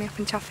 coming up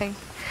and chuffing,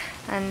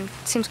 and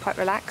seems quite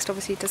relaxed.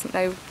 Obviously, he doesn't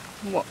know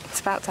what's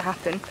about to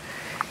happen.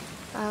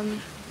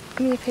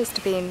 He appears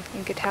to be in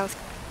good health.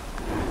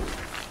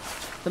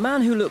 The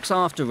man who looks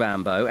after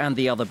Rambo and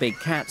the other big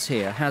cats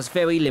here has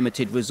very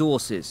limited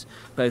resources.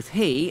 Both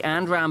he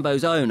and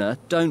Rambo's owner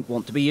don't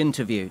want to be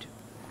interviewed.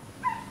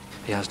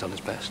 He has done his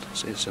best.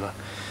 It's in a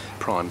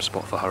prime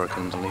spot for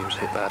hurricanes, and he was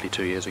hit badly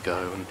 2 years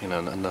ago, and, you know,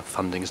 and the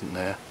funding isn't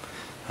there.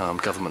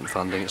 Government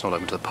funding, it's not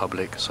open to the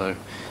public, so,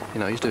 you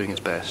know, he's doing his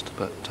best,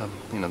 but,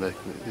 you know,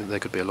 there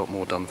could be a lot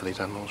more done for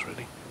these animals,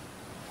 really.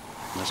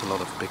 And there's a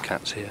lot of big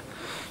cats here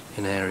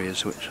in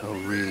areas which are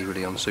really,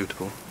 really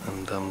unsuitable,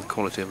 and the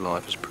quality of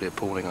life is pretty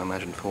appalling, I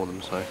imagine, for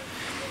them, so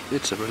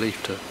it's a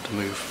relief to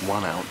move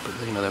one out, but,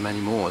 you know, there are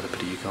many more. It's a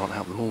pity you can't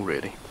help them all,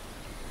 really.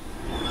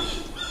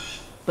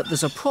 But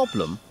there's a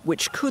problem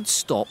which could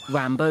stop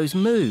Rambo's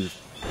move.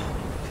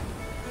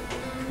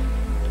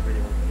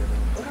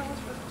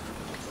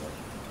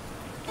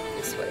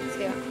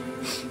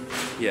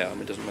 Yeah, I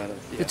mean, it doesn't matter.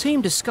 Yeah. The team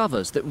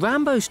discovers that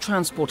Rambo's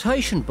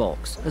transportation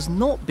box has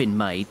not been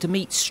made to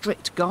meet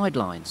strict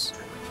guidelines.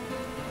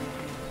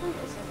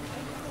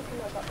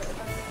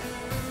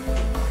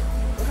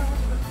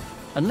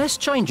 Unless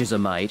changes are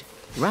made,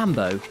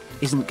 Rambo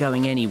isn't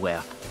going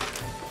anywhere.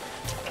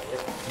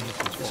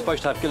 It's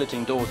supposed to have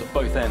guillotine doors at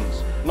both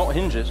ends, not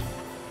hinges,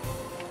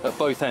 at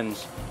both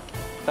ends.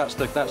 That's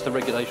the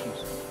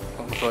regulations,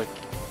 I'm afraid.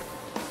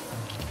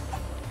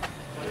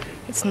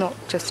 It's not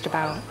just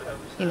about,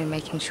 you know,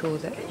 making sure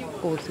that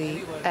all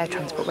the air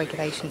transport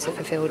regulations are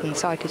fulfilled and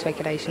CITES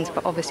regulations,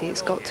 but obviously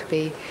it's got to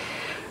be,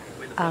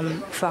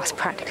 for us,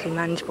 practically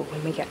manageable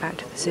when we get back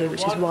to the zoo,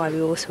 which is why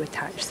we also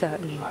attach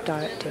certain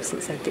directives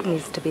that said it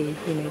needs to be,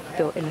 you know,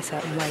 built in a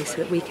certain way so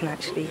that we can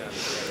actually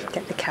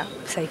get the cat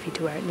safely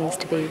to where it needs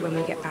to be when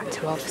we get back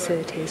to our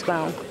facility as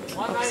well.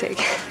 Obviously, it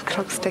gets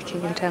clock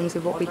sticking in terms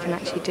of what we can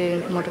actually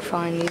do in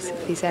modifying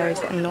these areas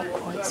that are not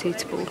quite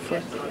suitable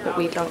for what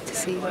we'd like to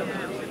see them.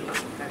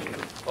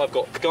 I've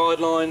got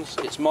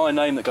guidelines, it's my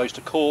name that goes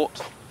to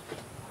court.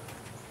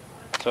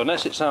 So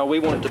unless it's how we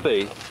want it to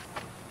be,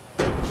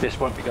 this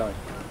won't be going.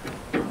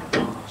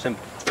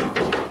 Simple.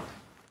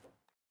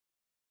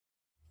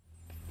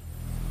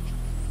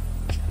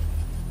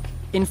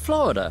 In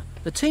Florida,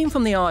 the team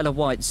from the Isle of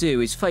Wight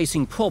Zoo is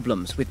facing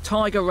problems with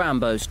Tiger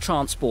Rambo's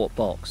transport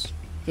box.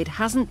 It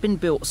hasn't been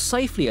built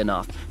safely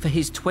enough for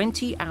his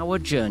 20-hour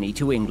journey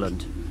to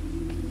England.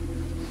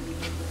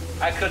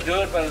 I could do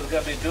it, but it's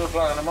going to be 2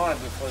 o'clock in the morning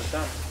before it's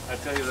done. I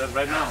tell you that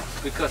right now.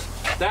 Because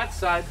that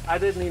side, I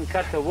didn't even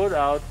cut the wood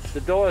out.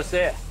 The door is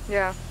there.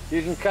 Yeah.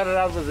 You can cut it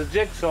out with a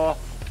jigsaw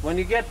when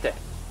you get there.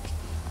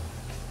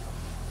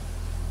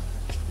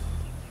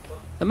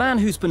 The man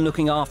who's been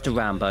looking after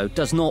Rambo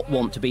does not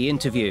want to be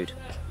interviewed.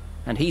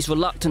 And he's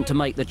reluctant to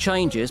make the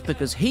changes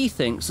because he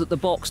thinks that the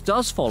box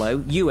does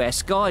follow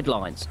US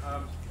guidelines.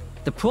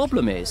 The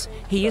problem is,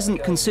 he isn't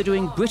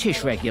considering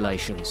British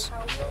regulations.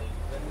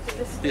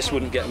 This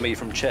wouldn't get me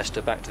from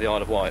Chester back to the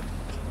Isle of Wight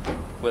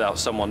without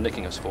someone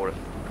nicking us for it.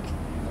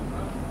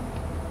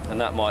 And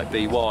that might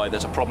be why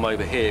there's a problem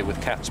over here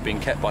with cats being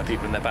kept by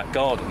people in their back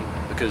garden,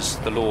 because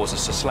the laws are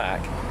so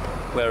slack,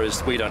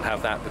 whereas we don't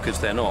have that because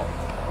they're not.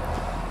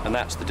 And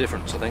that's the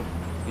difference, I think.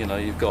 You know,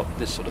 you've got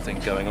this sort of thing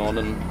going on,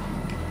 and,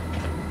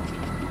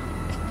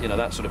 you know,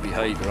 that sort of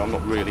behaviour I'm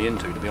not really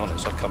into, to be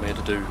honest. I've come here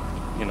to do,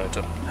 you know,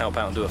 to help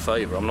out and do a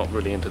favour. I'm not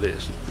really into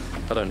this.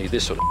 I don't need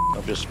this sort of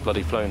I've just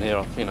bloody flown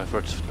here, you know, for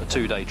a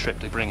 2-day trip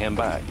to bring him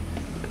back,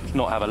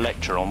 not have a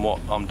lecture on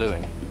what I'm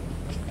doing.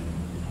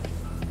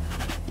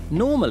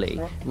 Normally,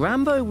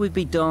 Rambo would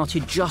be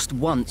darted just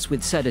once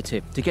with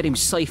sedative to get him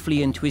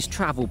safely into his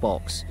travel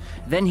box.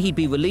 Then he'd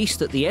be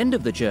released at the end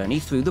of the journey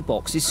through the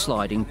box's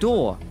sliding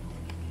door.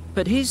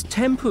 But his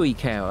temporary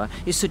carer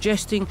is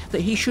suggesting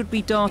that he should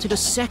be darted a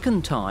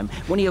second time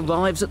when he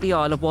arrives at the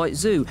Isle of Wight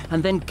Zoo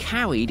and then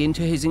carried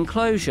into his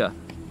enclosure.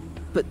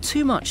 But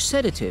too much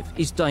sedative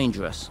is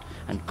dangerous,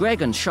 and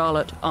Greg and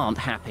Charlotte aren't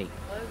happy.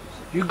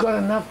 You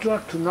got enough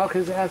drug to knock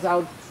his ass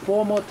out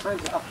 4 more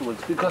times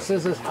afterwards because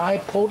this is high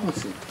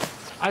potency.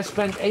 I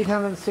spent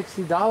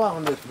 $860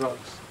 on these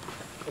drugs.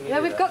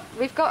 No,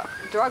 we've got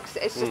drugs.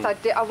 It's just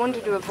I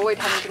wanted to avoid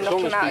having to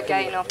knock him out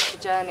again after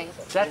the journey.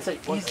 That's the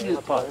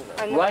easiest part.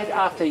 Right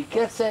after he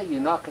gets there,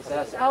 you knock his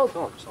ass out.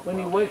 When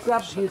he wakes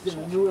up, he's in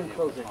a new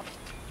enclosure.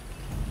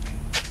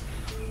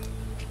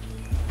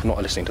 I'm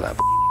not listening to that.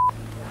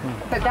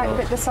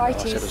 But the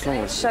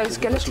CITES shows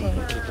guillotine.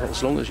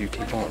 As long as you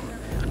keep on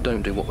and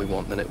don't do what we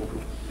want, then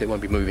it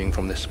won't be moving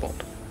from this spot.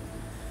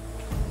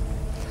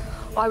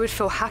 I would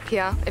feel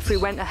happier if we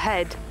went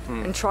ahead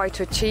and tried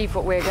to achieve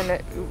what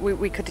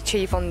we could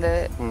achieve on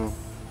the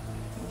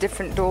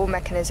different door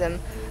mechanism,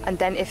 and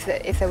then if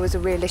there was a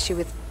real issue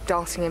with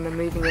darting him and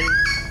moving him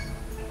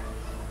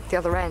the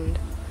other end,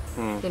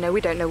 you know, we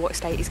don't know what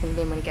state he's going to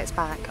be in when he gets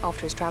back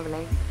after his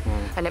travelling,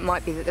 and it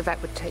might be that the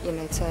vet would take, you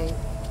know, say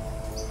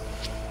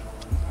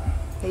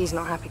that he's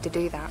not happy to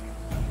do that.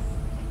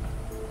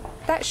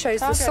 That shows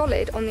the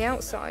solid on the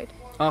outside.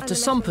 After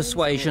some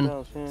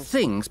persuasion,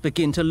 things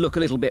begin to look a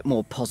little bit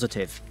more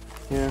positive.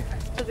 Yeah.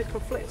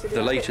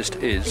 The latest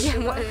is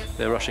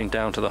they're rushing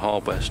down to the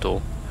hardware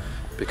store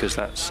because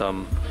that's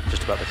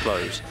just about to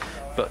close.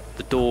 But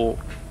the door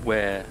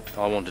where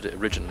I wanted it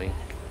originally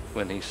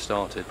when he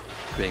started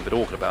being a bit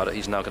awkward about it,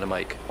 he's now going to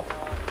make.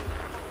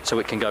 So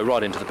it can go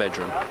right into the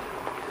bedroom.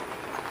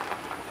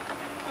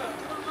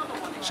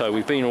 So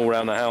we've been all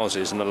around the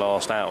houses in the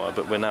last hour,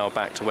 but we're now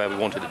back to where we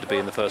wanted it to be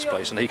in the first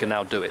place, and he can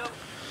now do it.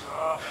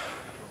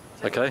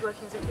 Okay?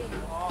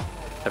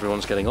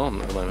 Everyone's getting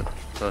on at the moment.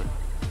 So.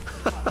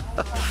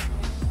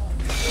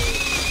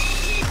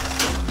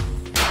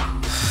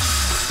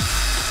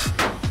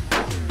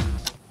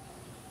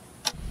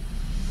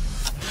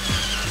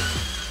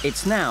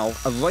 It's now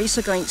a race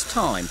against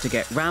time to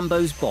get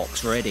Rambo's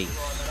box ready.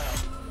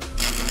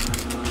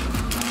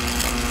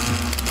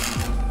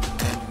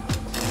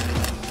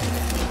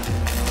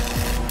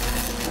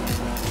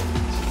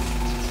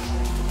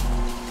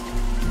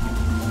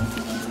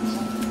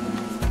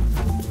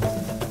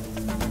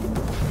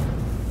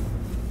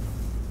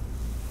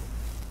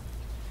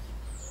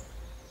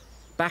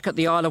 Back at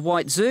the Isle of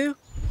Wight Zoo,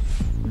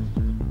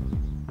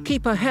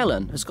 Keeper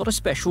Helen has got a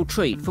special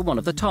treat for one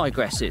of the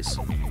tigresses.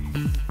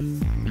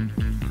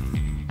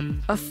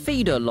 A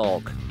feeder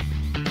log.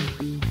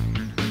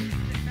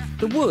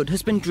 The wood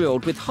has been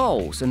drilled with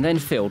holes and then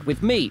filled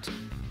with meat.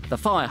 The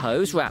fire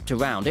hose wrapped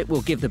around it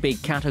will give the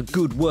big cat a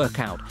good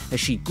workout as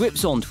she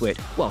grips onto it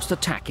whilst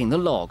attacking the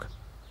log.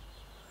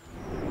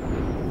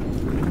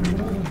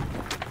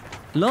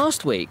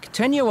 Last week,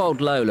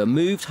 10-year-old Lola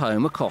moved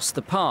home across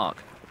the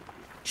park.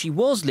 She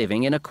was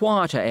living in a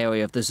quieter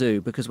area of the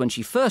zoo because when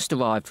she first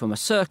arrived from a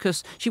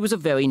circus, she was a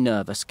very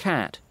nervous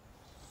cat.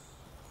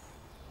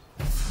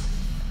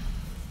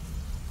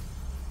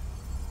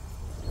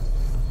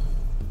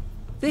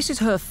 This is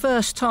her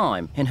first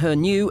time in her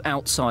new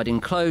outside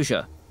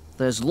enclosure.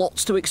 There's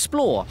lots to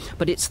explore,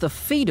 but it's the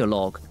feeder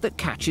log that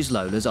catches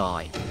Lola's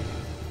eye.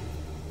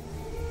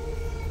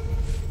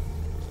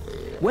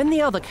 When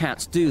the other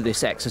cats do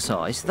this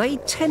exercise, they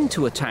tend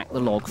to attack the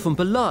log from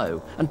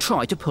below and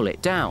try to pull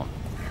it down.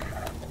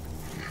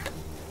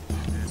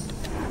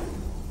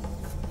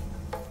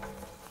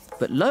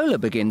 But Lola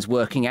begins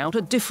working out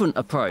a different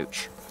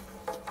approach.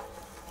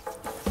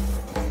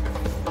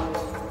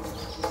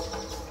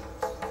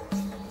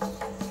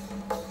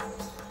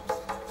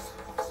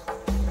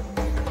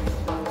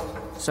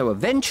 So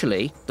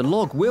eventually, the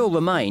log will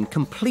remain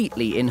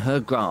completely in her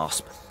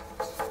grasp.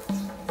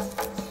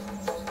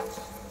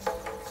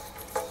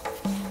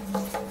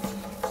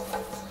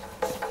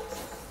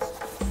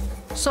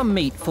 Some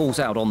meat falls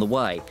out on the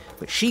way,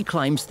 but she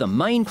claims the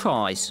main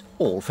prize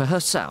all for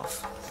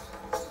herself.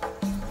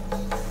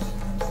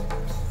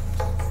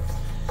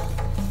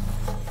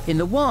 In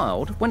the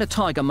wild, when a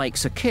tiger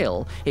makes a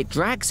kill, it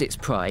drags its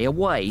prey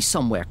away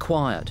somewhere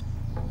quiet.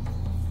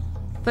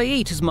 They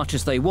eat as much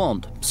as they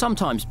want,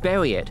 sometimes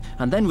bury it,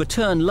 and then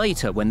return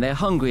later when they're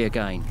hungry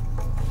again.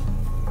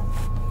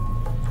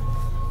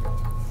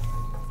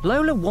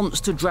 Lola wants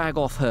to drag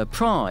off her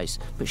prize,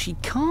 but she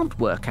can't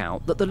work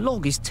out that the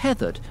log is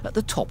tethered at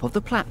the top of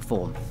the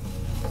platform.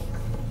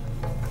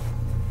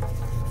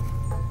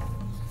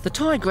 The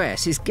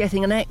tigress is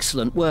getting an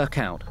excellent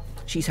workout.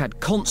 She's had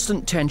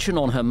constant tension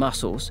on her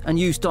muscles and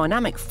used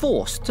dynamic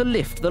force to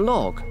lift the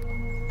log.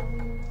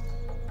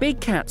 Big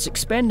cats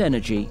expend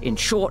energy in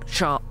short,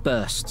 sharp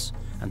bursts,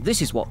 and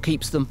this is what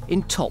keeps them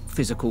in top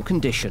physical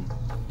condition.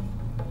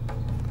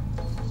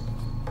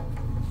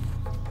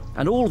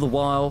 And all the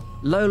while,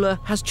 Lola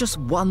has just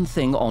one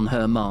thing on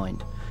her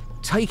mind: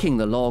 taking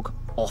the log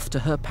off to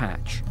her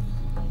patch.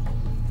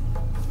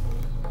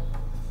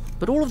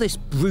 But all of this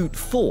brute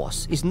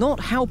force is not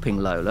helping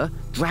Lola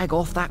drag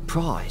off that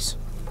prize.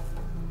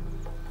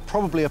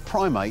 Probably a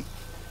primate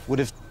would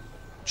have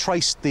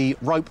traced the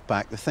rope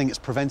back, the thing that's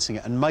preventing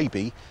it, and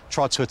maybe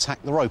tried to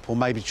attack the rope, or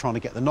maybe trying to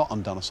get the knot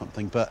undone or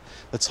something. But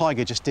the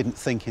tiger just didn't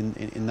think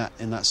in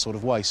that sort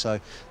of way. So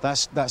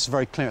that's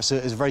very clear. It's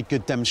a very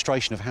good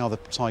demonstration of how the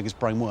tiger's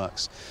brain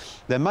works.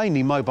 They're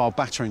mainly mobile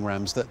battering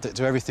rams that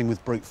do everything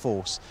with brute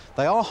force.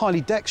 They are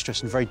highly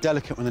dexterous and very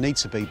delicate when they need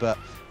to be, but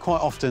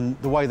quite often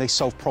the way they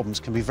solve problems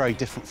can be very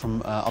different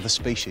from other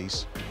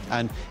species,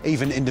 and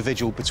even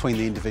between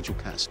the individual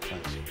cats.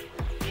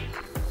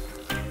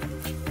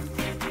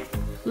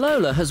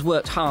 Lola has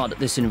worked hard at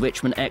this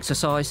enrichment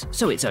exercise,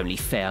 so it's only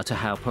fair to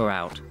help her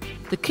out.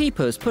 The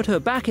keepers put her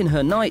back in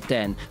her night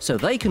den so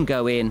they can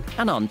go in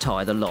and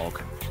untie the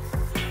log.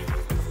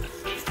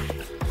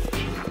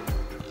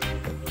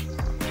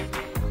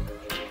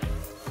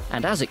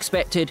 And as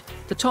expected,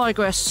 the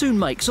tigress soon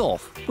makes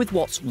off with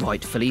what's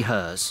rightfully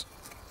hers.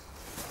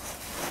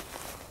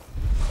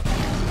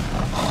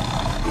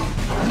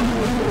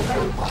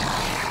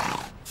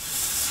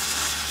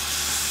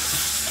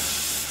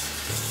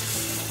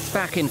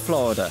 Back in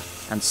Florida,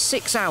 and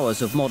 6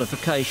 hours of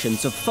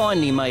modifications have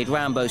finally made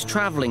Rambo's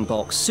travelling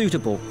box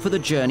suitable for the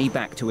journey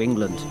back to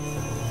England.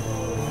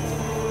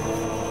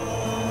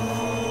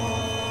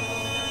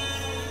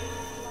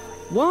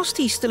 Whilst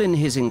he's still in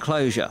his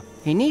enclosure,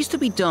 he needs to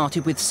be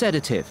darted with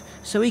sedative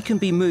so he can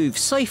be moved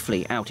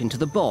safely out into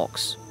the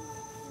box.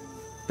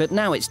 But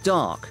now it's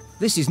dark.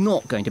 This is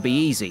not going to be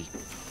easy.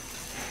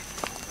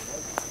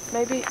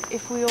 Maybe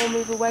if we all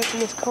move away from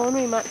this corner,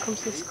 he might come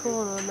to this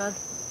corner and then...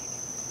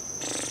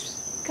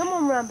 Come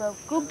on, Rambo.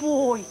 Good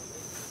boy.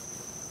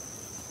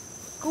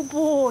 Good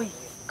boy.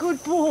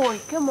 Good boy.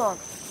 Come on.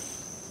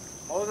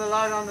 Hold the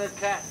light on the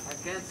cat. I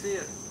can't see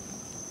it.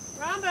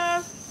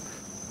 Rambo.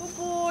 Good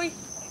boy.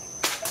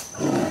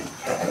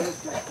 I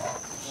missed him.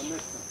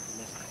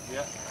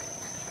 Yeah.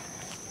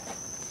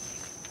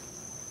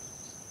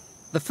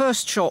 The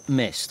first shot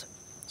missed,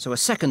 so a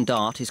second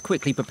dart is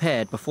quickly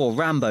prepared before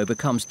Rambo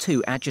becomes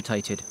too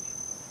agitated.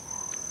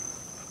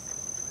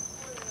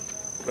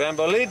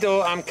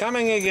 Rambolito, I'm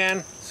coming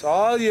again. It's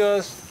all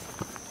yours.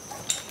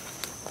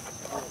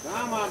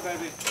 Come on,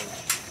 baby.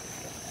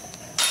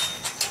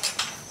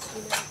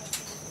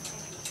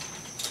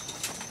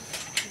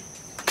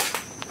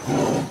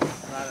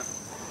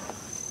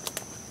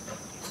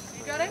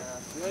 You got it?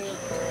 Yeah.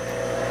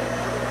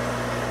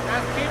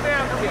 Now keep it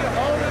up.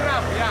 Hold it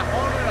up. Yeah,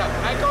 hold it up.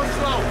 I go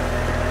slow.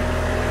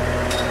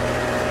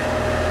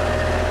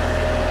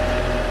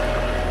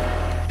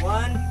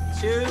 1,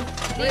 2,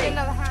 3. Need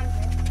another hand.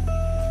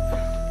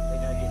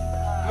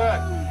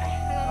 Good.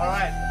 All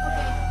right.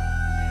 Okay.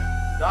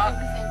 Doc,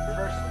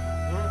 reverse.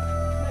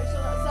 Make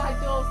sure that side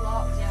door's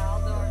locked. Yeah,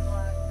 all doors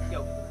locked. Go.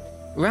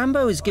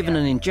 Rambo is given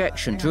an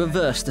injection to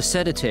reverse the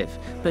sedative,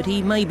 but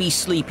he may be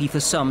sleepy for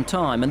some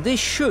time, and this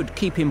should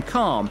keep him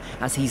calm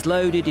as he's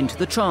loaded into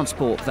the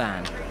transport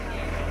van.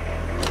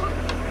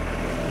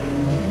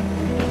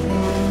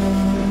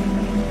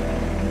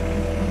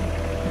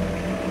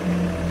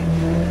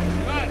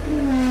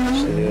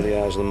 It's in the early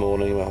hours of the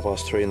morning, about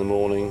 3:30 in the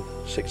morning,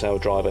 6-hour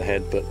drive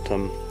ahead, but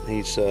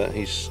he's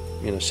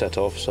set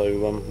off,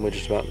 so we're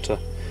just about to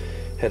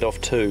head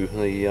off too.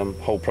 The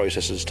whole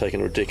process has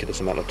taken a ridiculous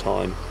amount of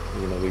time.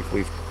 You know,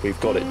 we've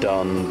got it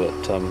done, but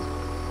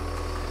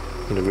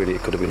really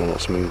it could have been a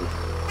lot smoother.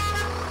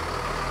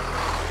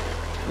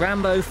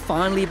 Rambo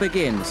finally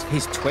begins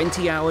his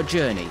 20-hour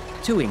journey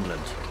to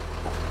England.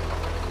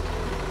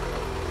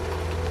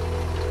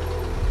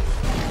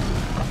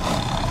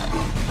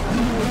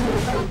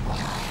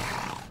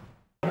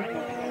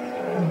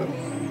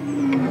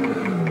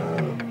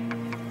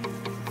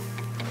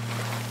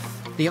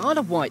 The Isle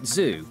of Wight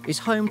Zoo is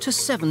home to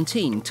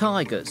 17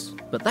 tigers,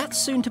 but that's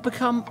soon to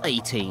become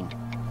 18.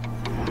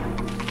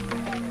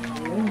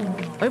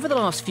 Over the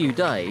last few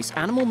days,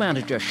 animal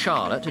manager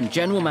Charlotte and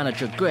general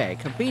manager Greg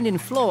have been in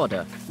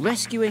Florida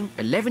rescuing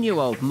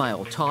 11-year-old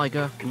male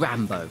tiger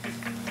Rambo.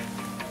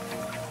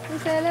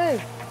 Say hello.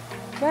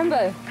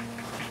 Rambo.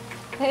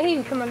 Hey,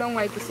 you've come a long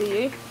way to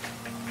see you.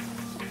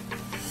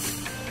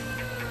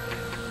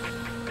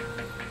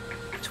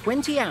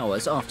 20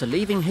 hours after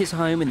leaving his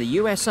home in the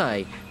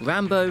USA,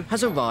 Rambo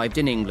has arrived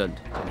in England,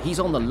 and he's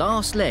on the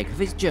last leg of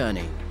his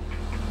journey.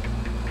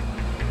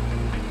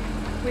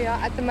 We are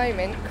at the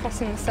moment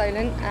crossing the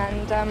Solent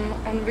and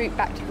en route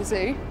back to the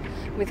zoo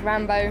with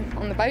Rambo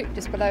on the boat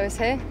just below us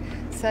here.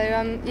 So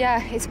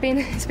yeah, it's been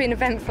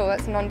eventful.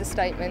 That's an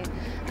understatement,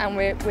 and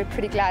we're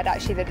pretty glad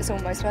actually that it's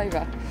almost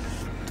over.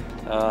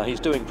 He's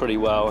doing pretty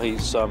well.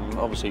 He's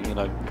obviously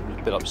a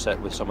bit upset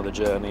with some of the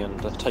journey and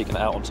taken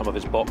it out on some of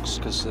his box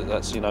because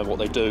that's what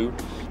they do.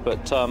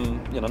 But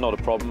not a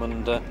problem,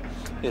 and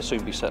he'll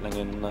soon be settling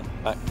in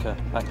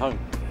back home.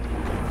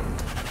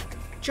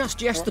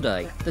 Just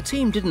yesterday, the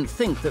team didn't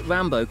think that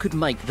Rambo could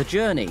make the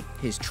journey.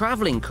 His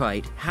travelling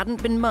crate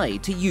hadn't been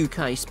made to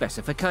UK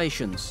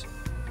specifications.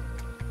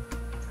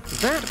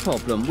 That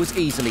problem was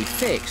easily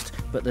fixed,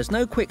 but there's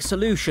no quick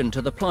solution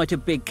to the plight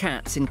of big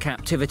cats in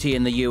captivity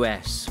in the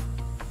US.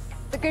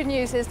 The good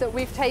news is that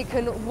we've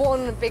taken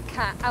one big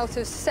cat out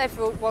of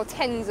several, well,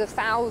 tens of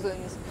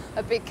thousands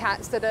of big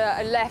cats that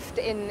are left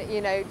in,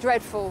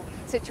 dreadful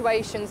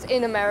situations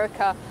in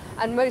America,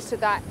 and most of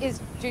that is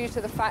due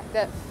to the fact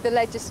that the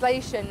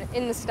legislation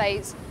in the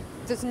States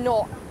does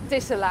not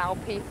disallow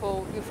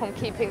people from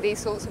keeping these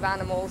sorts of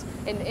animals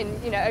in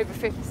over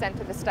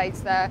 50% of the states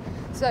there.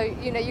 So,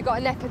 you've got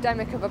an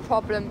epidemic of a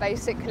problem,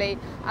 basically,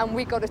 and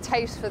we got a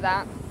taste for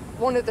that.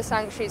 One of the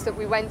sanctuaries that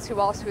we went to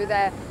whilst we were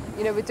there,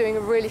 we're doing a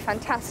really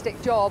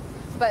fantastic job,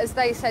 but as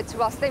they said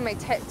to us, they may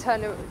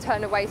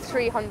turn away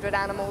 300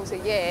 animals a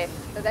year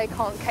that they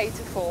can't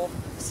cater for.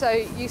 So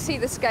you see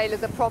the scale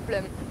of the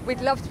problem. We'd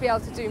love to be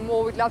able to do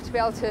more. We'd love to be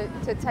able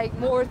to take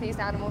more of these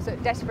animals that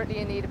are desperately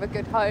in need of a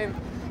good home,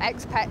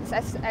 ex-pets,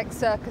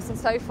 ex-circus and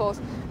so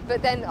forth.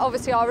 But then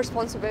obviously our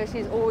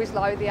responsibilities always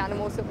lie with the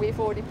animals that we've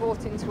already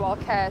brought into our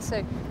care.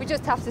 So we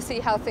just have to see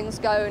how things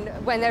go, and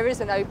when there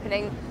is an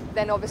opening,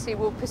 then obviously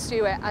we'll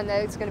pursue it, and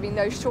there's going to be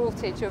no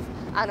shortage of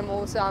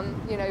animals,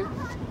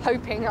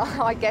 hoping,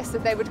 I guess,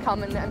 that they would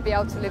come and be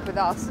able to live with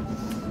us.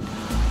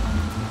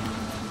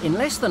 In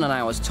less than an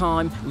hour's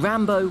time,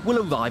 Rambo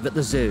will arrive at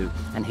the zoo,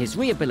 and his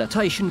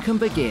rehabilitation can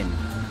begin.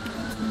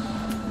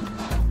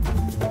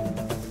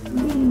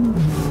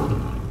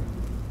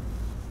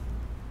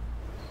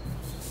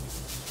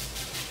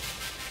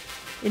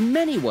 In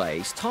many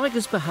ways,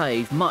 tigers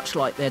behave much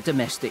like their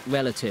domestic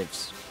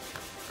relatives.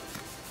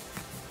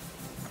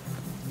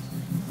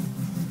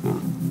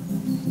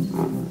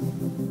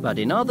 But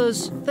in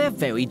others, they're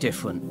very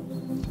different.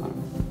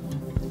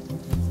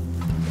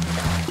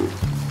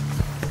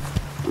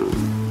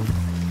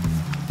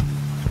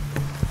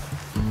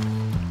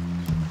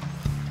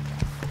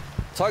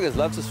 Tigers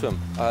love to swim.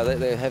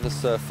 They have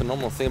this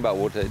phenomenal thing about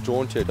water. They're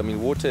drawn to it. I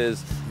mean, water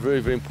is very,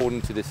 very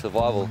important to their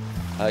survival,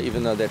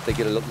 even though that they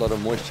get a lot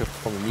of moisture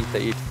from the meat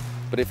they eat.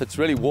 But if it's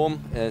really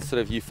warm,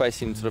 sort of you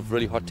facing sort of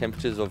really hot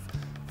temperatures of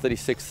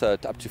 36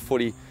 up to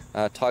 40,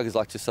 tigers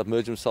like to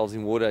submerge themselves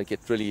in water and get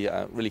really,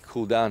 really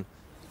cooled down.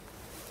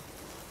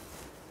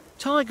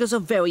 Tigers are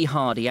very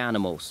hardy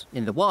animals.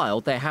 In the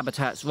wild, their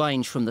habitats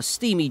range from the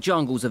steamy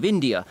jungles of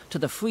India to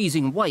the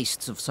freezing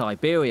wastes of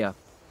Siberia.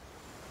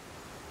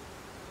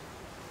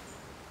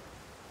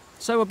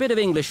 So a bit of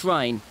English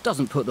rain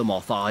doesn't put them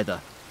off either.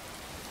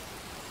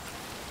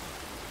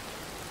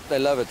 They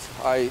love it.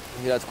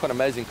 It's quite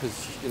amazing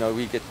because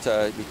we get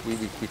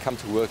we come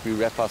to work, we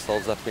wrap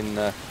ourselves up in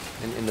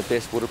the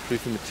best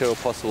waterproofing material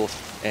possible,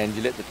 and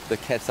you let the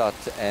cats out,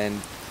 and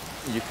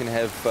you can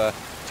have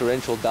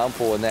torrential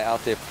downpour, and they're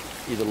out there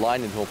either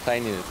lying in it or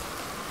playing in it.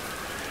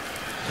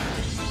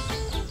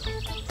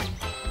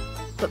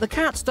 But the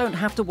cats don't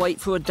have to wait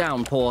for a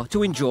downpour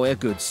to enjoy a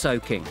good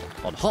soaking.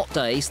 On hot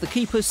days, the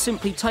keepers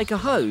simply take a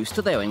hose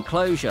to their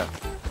enclosure.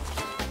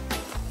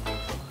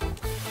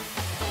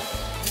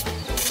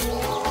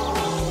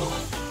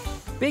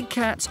 Big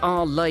cats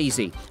are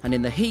lazy, and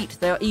in the heat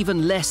they're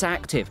even less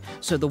active,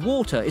 so the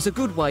water is a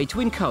good way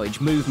to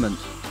encourage movement.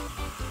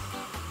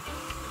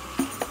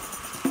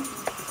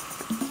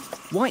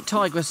 White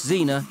tigress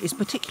Zena is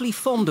particularly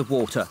fond of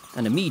water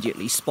and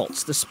immediately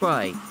spots the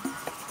spray.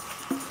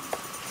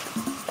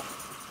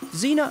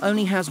 Zena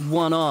only has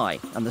one eye,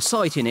 and the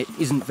sight in it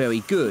isn't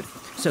very good,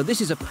 so this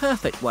is a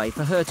perfect way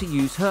for her to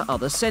use her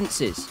other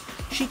senses.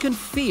 She can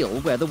feel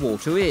where the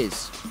water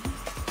is.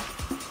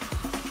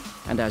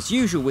 And as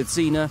usual with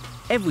Zena,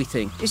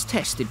 everything is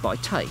tested by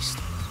taste.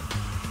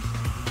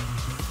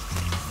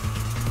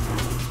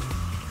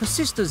 Her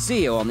sister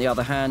Zia, on the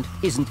other hand,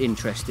 isn't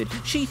interested.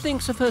 She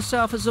thinks of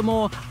herself as a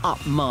more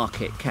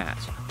upmarket cat,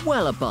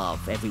 well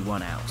above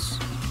everyone else.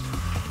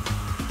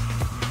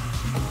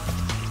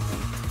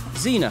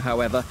 Zena,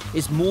 however,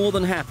 is more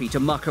than happy to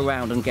muck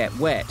around and get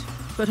wet,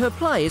 but her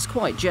play is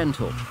quite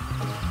gentle.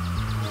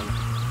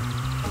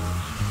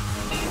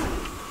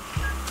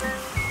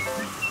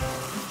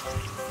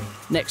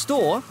 Next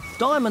door,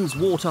 Diamond's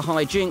water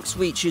hijinks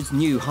reaches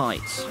new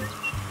heights.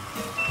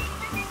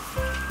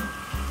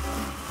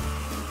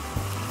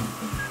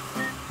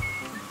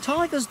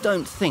 Tigers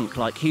don't think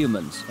like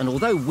humans, and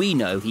although we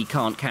know he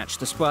can't catch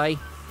the spray,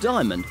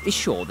 Diamond is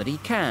sure that he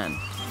can.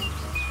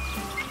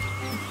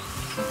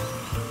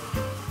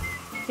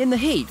 In the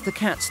heat, the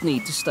cats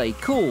need to stay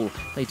cool.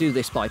 They do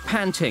this by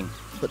panting,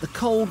 but the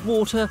cold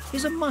water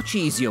is a much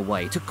easier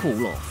way to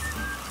cool off.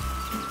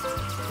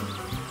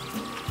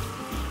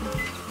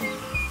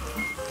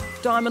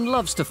 Diamond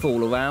loves to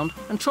fool around,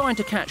 and trying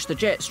to catch the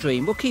jet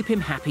stream will keep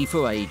him happy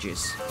for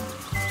ages.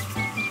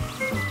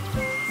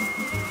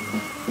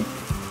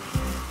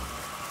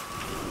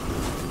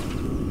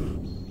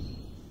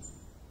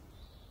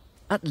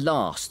 At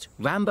last,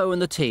 Rambo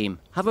and the team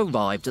have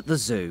arrived at the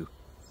zoo.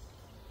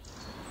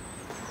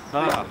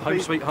 Home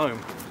sweet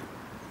home.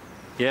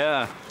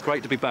 Yeah,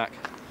 great to be back.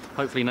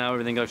 Hopefully now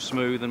everything goes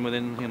smooth, and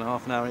within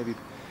half an hour he'll be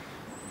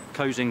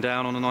cozying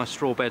down on a nice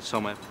straw bed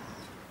somewhere.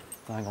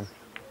 Hang on,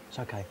 it's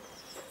okay.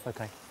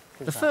 Okay.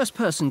 The first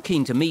person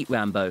keen to meet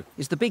Rambo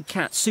is the big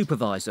cat's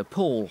supervisor,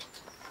 Paul.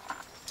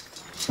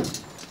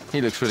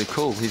 He looks really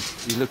cool.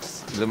 He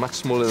looks much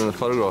smaller than the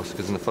photographs,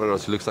 because in the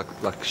photographs he looks like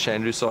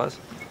Chandru size.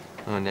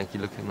 Oh, and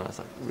you look at him, it's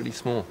like really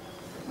small.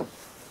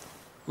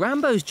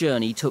 Rambo's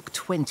journey took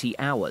 20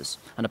 hours,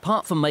 and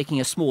apart from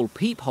making a small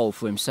peephole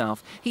for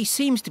himself, he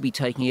seems to be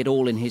taking it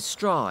all in his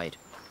stride.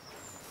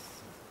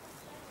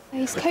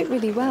 He's coped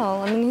really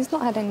well. I mean, he's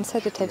not had any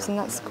sedatives, and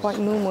that's quite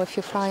normal if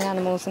you're flying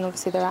animals and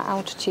obviously they're at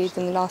altitude,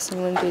 and the last thing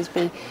you want to do is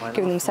be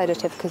giving them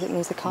sedative because it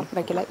means they can't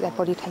regulate their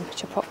body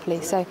temperature properly.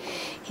 So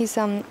he's,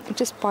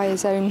 just by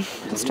his own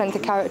strength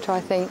of character,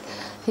 I think,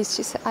 he's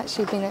just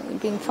actually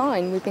been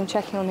fine. We've been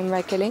checking on him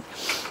regularly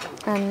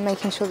and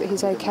making sure that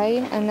he's okay,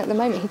 and at the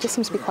moment he just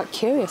seems to be quite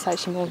curious,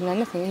 actually, more than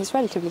anything. He's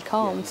relatively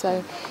calm,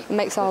 so it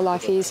makes our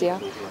life easier,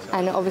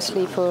 and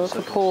obviously for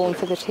Paul and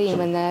for the team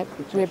when they're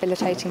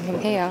rehabilitating him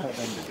here,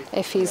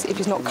 if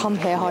he's not come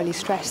here highly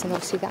stressed, then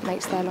obviously that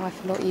makes their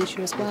life a lot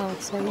easier as well.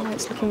 So yeah,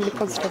 it's looking really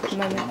positive at the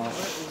moment.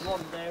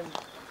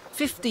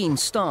 15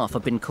 staff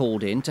have been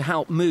called in to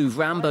help move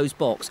Rambo's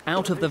box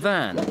out of the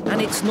van,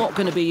 and it's not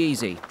going to be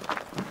easy.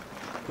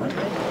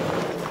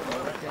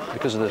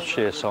 Because of the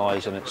sheer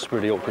size, and it's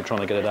really awkward trying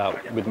to get it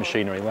out with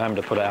machinery. We're having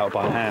to put it out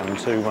by hand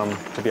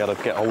to be able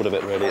to get hold of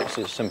it, really. It's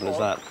as simple as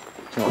that.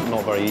 It's not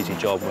a very easy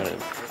job when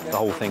the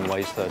whole thing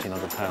weighs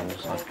 1,300 pounds.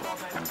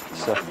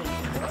 So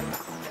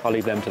I'll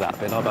leave them to that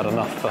bit. I've had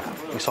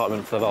enough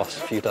excitement for the last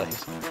few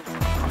days.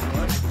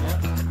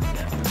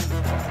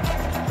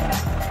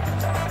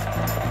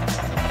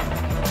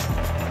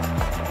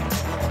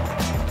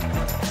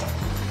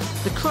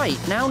 The crate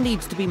now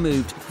needs to be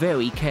moved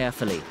very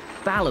carefully.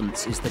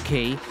 Balance is the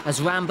key,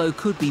 as Rambo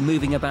could be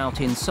moving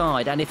about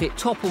inside, and if it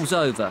topples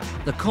over,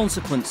 the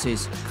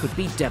consequences could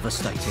be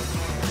devastating.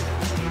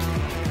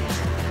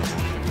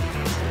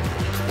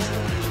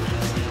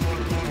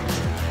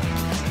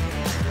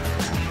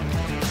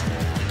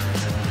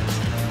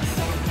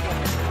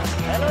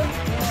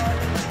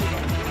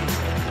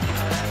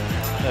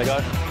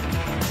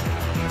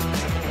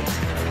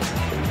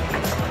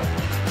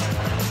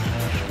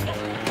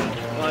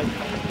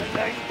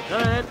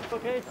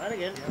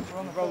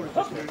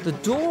 The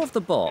door of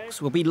the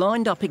box will be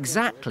lined up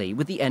exactly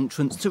with the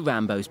entrance to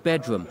Rambo's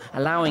bedroom,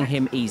 allowing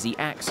him easy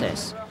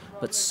access.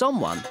 But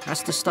someone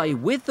has to stay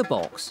with the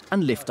box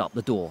and lift up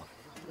the door.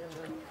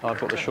 I've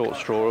got the short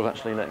straw of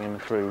actually letting him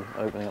through,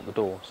 opening up the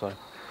door, so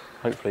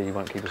hopefully he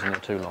won't keep us in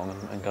it too long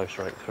and go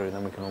straight through, and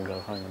then we can all go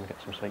home and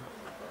get some sleep.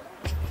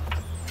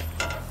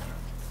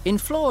 In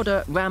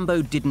Florida,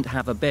 Rambo didn't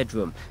have a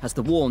bedroom, as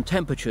the warm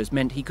temperatures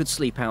meant he could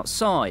sleep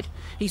outside.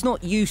 He's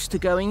not used to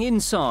going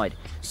inside,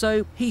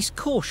 so he's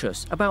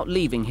cautious about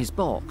leaving his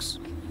box.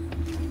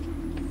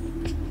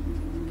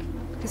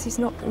 Because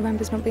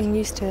Rambo's not being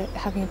used to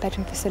having a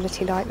bedroom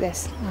facility like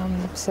this,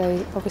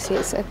 so obviously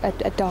it's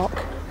a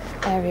dark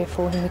area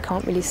for him. We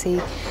can't really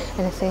see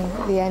anything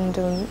at the end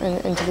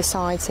and to the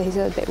side, so he's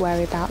a little bit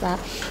wary about that.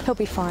 He'll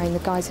be fine. The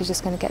guys are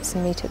just going to get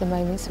some meat at the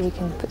moment, so we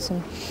can put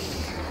some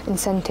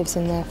incentives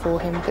in there for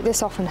him. But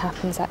this often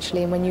happens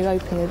actually, and when you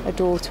open a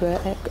door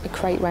to a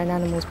crate where an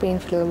animal's been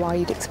for a little while,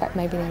 you'd expect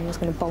maybe the animal's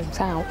going to bolt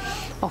out.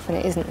 Often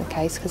it isn't the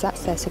case, because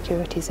that's their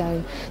security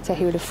zone, so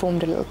he would have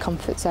formed a little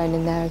comfort zone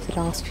in there over the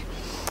last few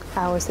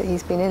hours that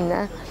he's been in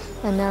there,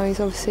 and now he's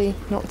obviously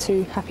not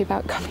too happy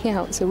about coming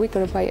out, so we've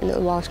got to wait a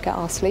little while to get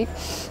our sleep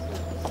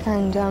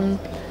and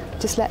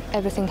just let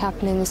everything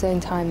happen in his own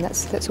time.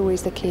 That's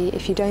always the key.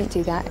 If you don't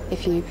do that,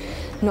 if you're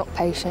not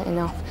patient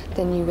enough,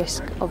 then you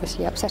risk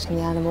obviously upsetting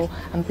the animal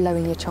and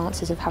blowing your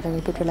chances of having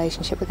a good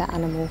relationship with that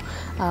animal.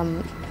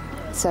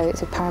 So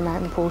it's of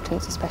paramount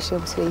importance, especially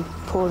obviously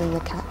Paul and the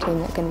cat team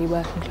that are going to be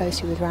working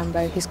closely with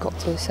Rambo. He's got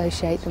to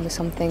associate them with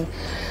something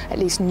at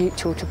least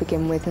neutral to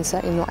begin with, and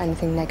certainly not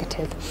anything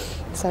negative.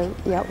 So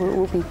yeah,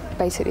 we'll be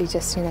basically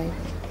just, you know,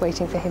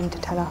 waiting for him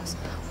to tell us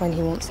when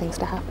he wants things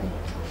to happen.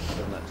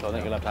 So I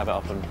think you'll have to have it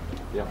up and,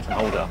 and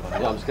hold it up.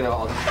 Yeah, I'll just put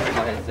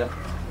my hands,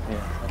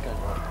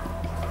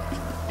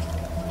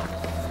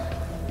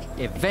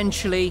 Okay.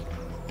 Eventually,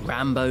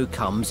 Rambo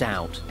comes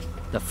out.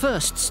 The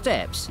first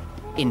steps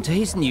into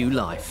his new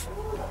life.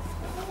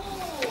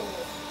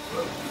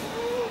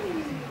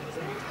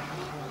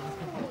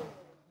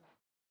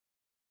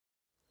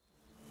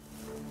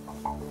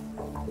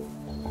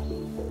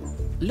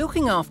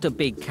 Looking after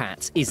big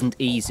cats isn't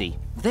easy.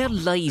 They're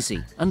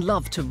lazy and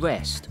love to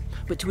rest.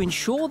 But to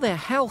ensure they're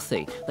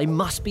healthy, they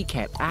must be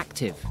kept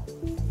active.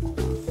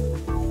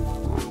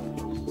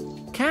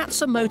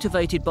 Cats are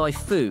motivated by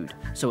food,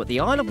 so at the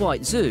Isle of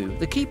Wight Zoo,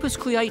 the keepers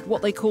create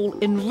what they call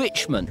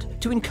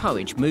enrichment to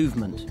encourage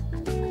movement.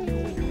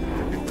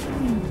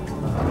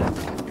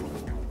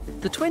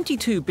 The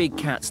 22 big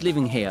cats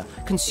living here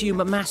consume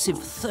a massive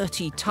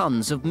 30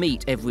 tons of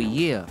meat every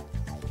year.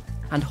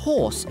 And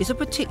horse is a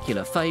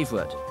particular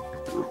favourite.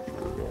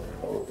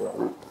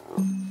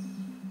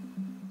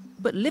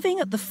 But living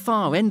at the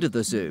far end of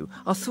the zoo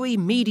are 3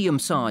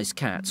 medium-sized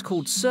cats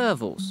called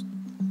servals.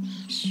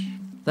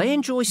 They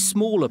enjoy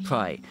smaller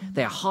prey.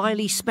 They're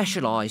highly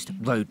specialised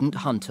rodent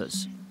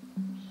hunters.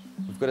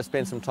 We've got to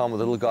spend some time with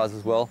the little guys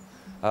as well,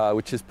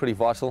 which is pretty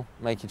vital,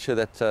 making sure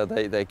that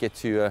they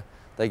get a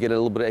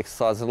little bit of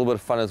exercise, a little bit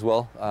of fun as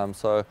well.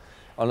 So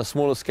on a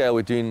smaller scale,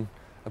 we're doing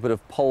a bit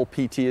of pole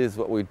PT is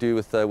what we do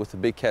with the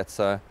big cats,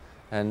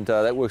 and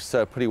that works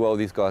pretty well with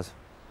these guys.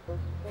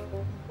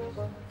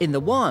 In the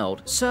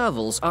wild,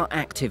 servals are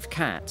active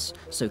cats,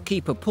 so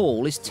keeper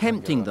Paul is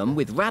tempting them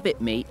with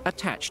rabbit meat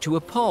attached to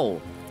a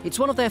pole. It's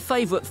one of their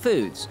favourite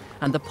foods,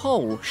 and the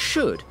pole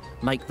should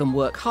make them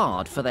work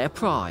hard for their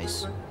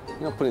prize.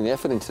 You're not putting the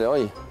effort into it, are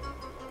you?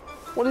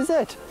 What is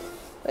that?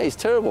 Hey, it's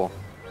terrible.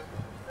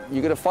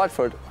 You're going to fight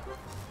for it.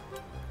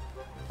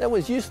 That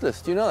was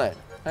useless, do you know that?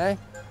 Hey?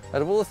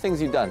 Out of all the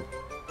things you've done.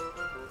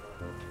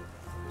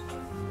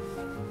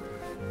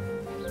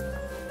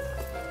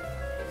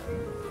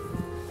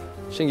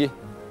 Shingy.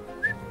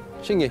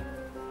 Shingy.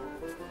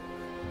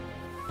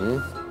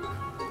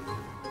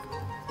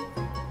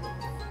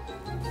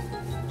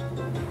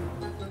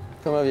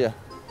 Come over here.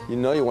 You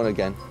know you want it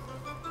again.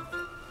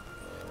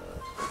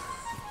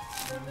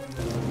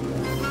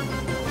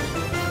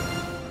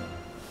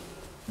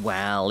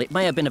 Well, it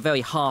may have been a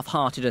very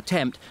half-hearted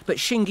attempt, but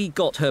Shingy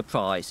got her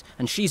prize,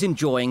 and she's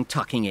enjoying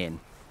tucking in.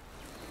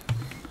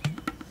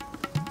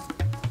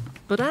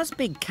 But as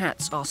big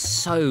cats are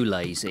so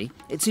lazy,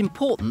 it's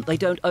important they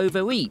don't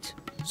overeat,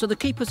 so the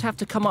keepers have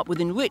to come up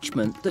with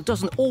enrichment that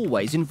doesn't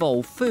always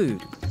involve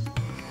food.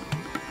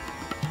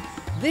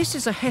 This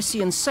is a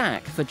Hessian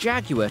sack for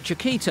Jaguar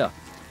Chiquita.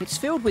 It's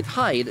filled with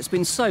hay that's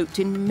been soaked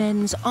in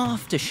men's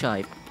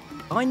aftershave.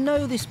 I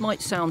know this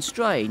might sound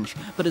strange,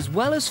 but as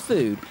well as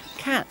food,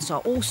 cats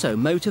are also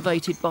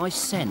motivated by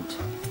scent.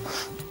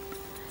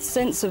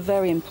 Scents are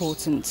very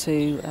important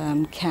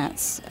to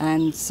cats,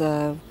 and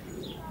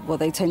what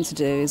they tend to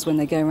do is when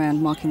they go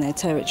around marking their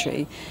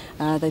territory,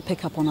 they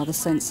pick up on other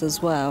scents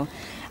as well.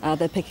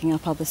 They're picking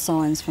up other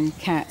signs from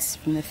cats,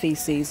 from their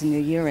faeces and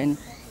their urine.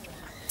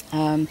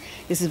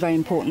 This is very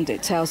important.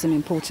 It tells them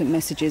important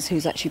messages,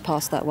 who's actually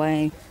passed that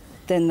way.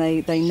 Then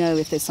they know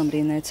if there's somebody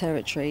in their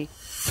territory.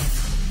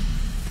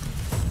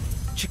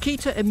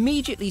 Chiquita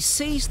immediately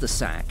sees the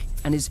sack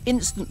and is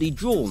instantly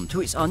drawn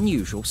to its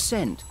unusual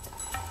scent.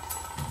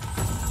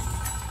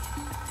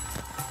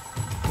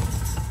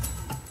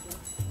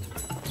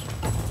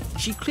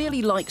 She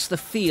clearly likes the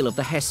feel of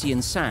the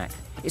Hessian sac.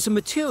 It's a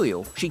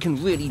material she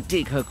can really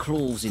dig her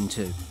claws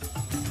into.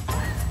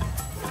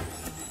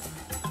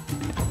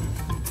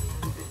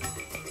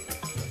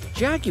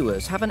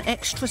 Jaguars have an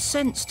extra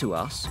sense to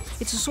us.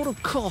 It's a sort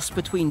of cross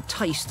between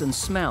taste and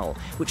smell,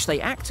 which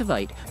they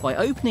activate by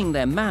opening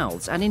their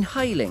mouths and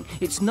inhaling.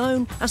 It's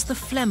known as the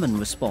phlegm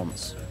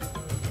response.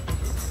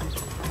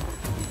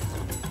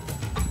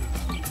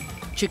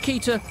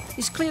 Chiquita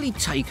is clearly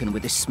taken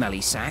with this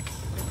smelly sac.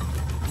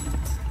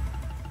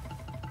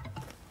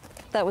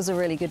 That was a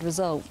really good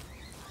result.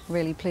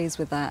 Really pleased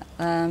with that.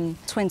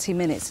 20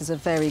 minutes is a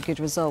very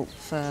good result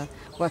for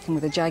working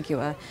with a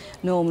jaguar.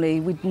 Normally,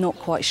 we're not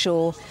quite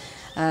sure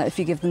if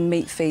you give them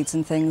meat feeds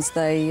and things,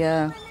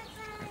 they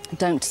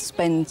don't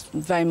spend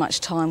very much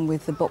time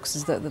with the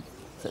boxes that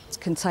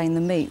contain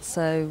the meat.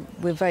 So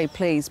we're very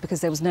pleased because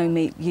there was no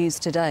meat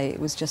used today. It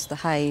was just the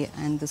hay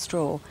and the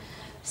straw.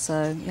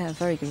 So, yeah,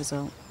 very good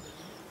result.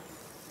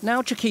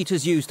 Now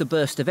Chiquita's used a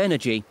burst of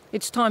energy,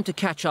 it's time to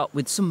catch up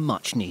with some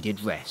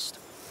much-needed rest.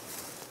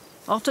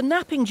 After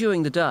napping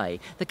during the day,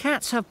 the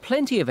cats have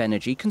plenty of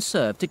energy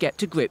conserved to get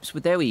to grips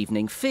with their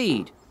evening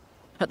feed.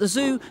 At the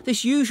zoo,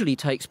 this usually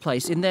takes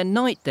place in their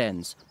night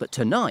dens, but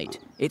tonight,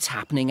 it's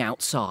happening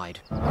outside.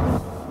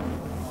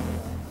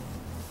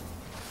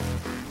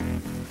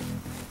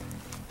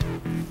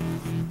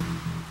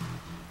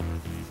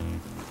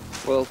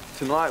 Well,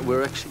 tonight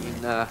we're actually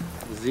in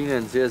Zena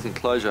and Zena's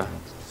enclosure.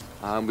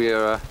 We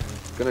are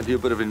going to do a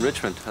bit of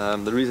enrichment.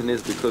 The reason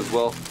is because,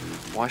 well,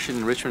 why should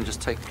enrichment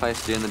just take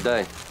place during the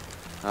day?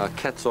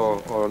 Cats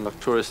are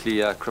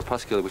notoriously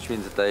crepuscular, which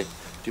means that they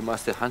do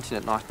most of their hunting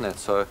at night and that,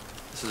 so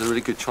this is a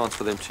really good chance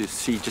for them to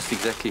see just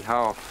exactly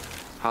how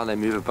they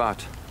move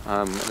about.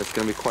 And it's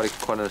going to be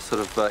quite a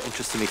sort of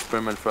interesting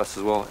experiment for us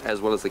as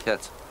well as the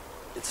cats.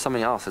 It's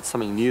something else, it's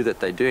something new that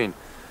they're doing,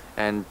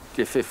 and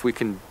if we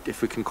can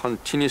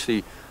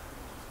continuously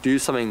do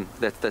something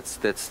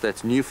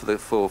that's new for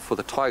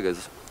the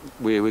tigers,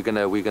 we're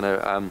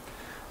gonna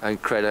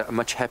create a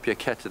much happier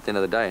cat at the end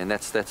of the day, and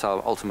that's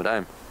our ultimate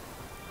aim.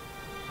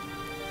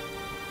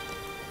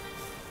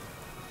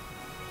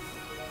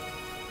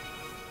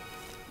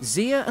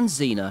 Zia and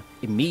Zena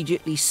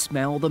immediately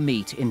smell the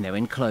meat in their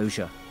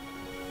enclosure.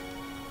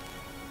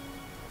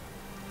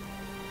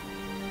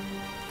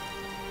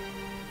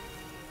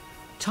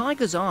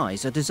 Tigers'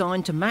 eyes are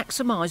designed to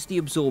maximise the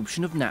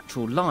absorption of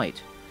natural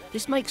light.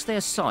 This makes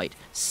their sight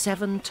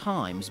 7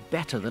 times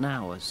better than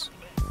ours.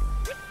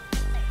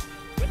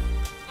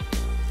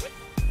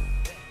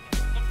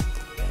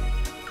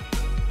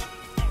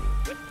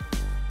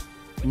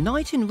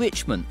 Night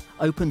enrichment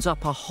opens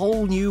up a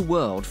whole new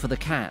world for the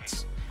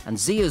cats, and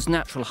Zia's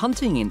natural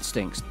hunting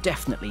instincts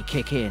definitely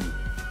kick in.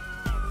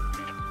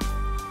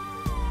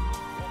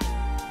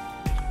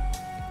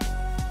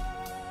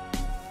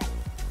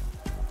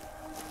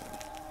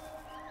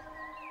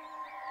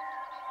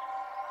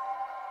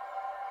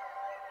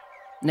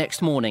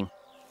 Next morning,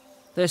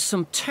 there's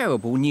some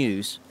terrible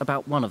news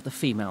about one of the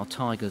female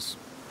tigers.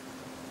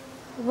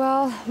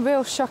 Well,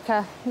 real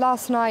shocker.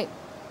 Last night,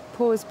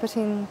 Paul was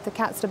putting the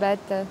cats to bed,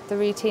 the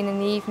routine in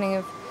the evening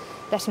of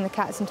letting the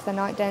cats into their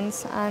night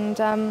dens, and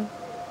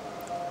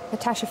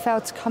Natasha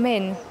failed to come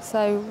in,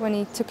 so when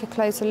he took a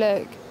closer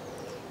look,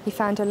 he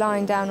found her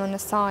lying down on the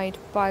side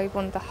by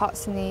one of the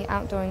huts in the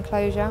outdoor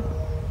enclosure.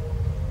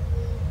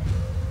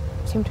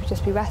 Seemed to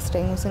just be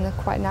resting, was in a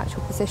quite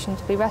natural position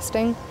to be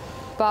resting,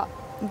 but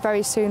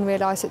very soon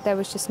realised that there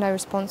was just no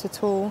response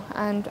at all,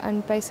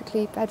 and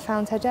basically had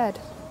found her dead.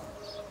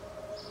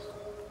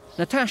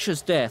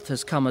 Natasha's death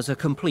has come as a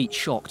complete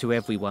shock to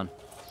everyone.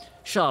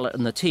 Charlotte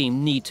and the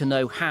team need to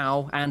know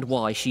how and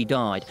why she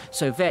died,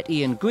 so vet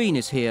Ian Green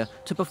is here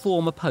to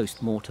perform a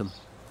post-mortem.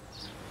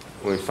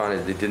 We found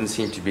that there didn't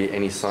seem to be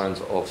any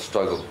signs of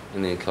struggle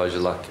in the enclosure,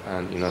 like,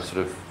 sort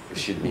of, if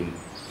she'd been,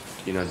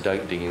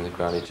 digging in the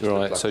ground. It just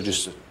right, like so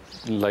just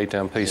laid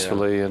down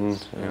peacefully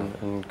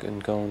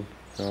and gone.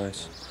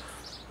 Right.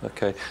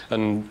 Okay.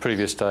 And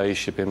previous days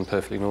she'd been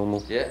perfectly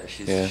normal? Yeah,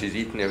 she's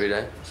eaten every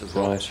day as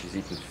well. Right. She's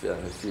eaten her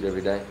food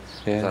every day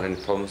without any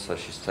problems, so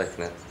she's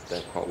taken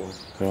that quite well.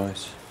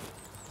 Right.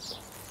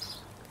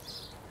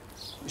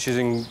 She's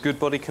in good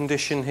body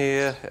condition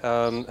here.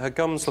 Her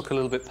gums look a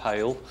little bit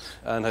pale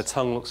and her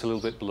tongue looks a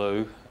little bit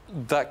blue.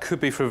 That could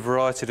be for a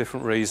variety of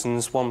different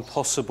reasons. One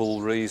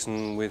possible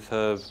reason with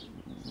her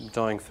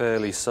dying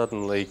fairly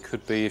suddenly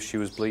could be if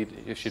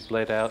she'd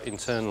bled out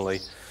internally.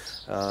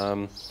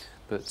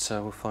 But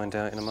we'll find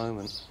out in a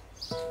moment.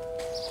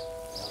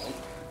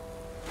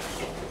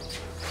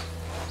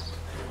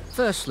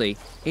 Firstly,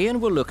 Ian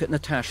will look at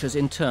Natasha's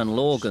internal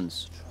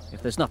organs.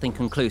 If there's nothing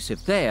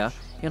conclusive there,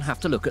 he'll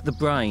have to look at the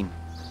brain.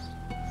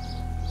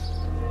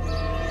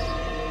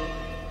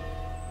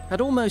 At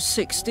almost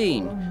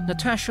 16,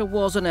 Natasha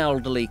was an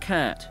elderly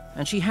cat,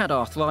 and she had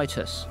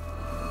arthritis.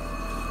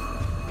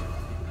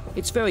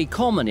 It's very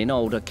common in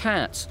older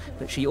cats,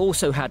 but she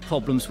also had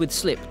problems with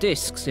slip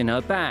discs in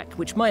her back,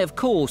 which may have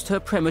caused her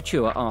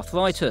premature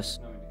arthritis.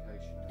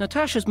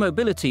 Natasha's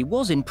mobility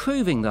was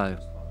improving, though.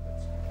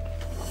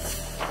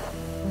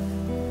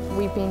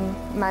 We've been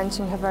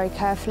managing her very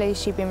carefully.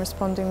 She's been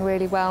responding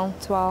really well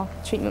to our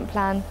treatment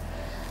plan.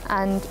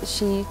 And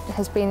she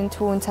has been,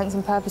 to all intents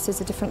and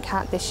purposes, a different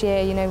cat this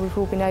year. You know, we've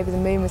all been over the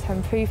moon with her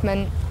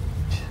improvement.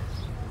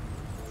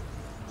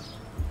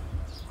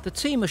 The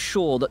team are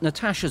sure that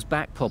Natasha's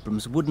back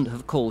problems wouldn't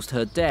have caused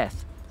her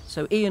death,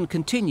 so Ian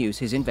continues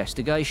his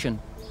investigation.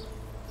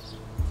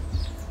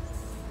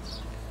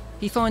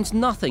 He finds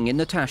nothing in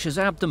Natasha's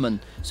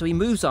abdomen, so he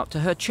moves up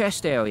to her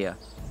chest area.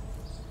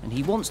 And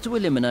he wants to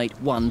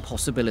eliminate one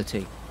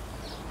possibility.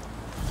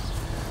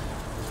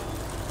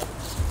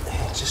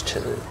 Just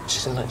check that she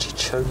didn't actually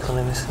choke on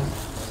anything.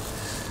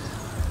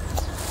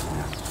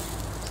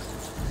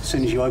 As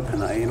soon as you open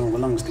that, Ian, all the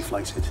lungs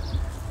deflated.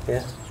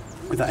 Yeah.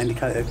 Would that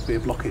indicate there could be a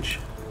blockage?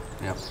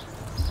 Yeah.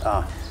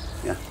 Ah,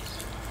 yeah.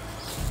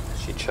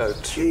 She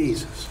choked.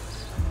 Jesus.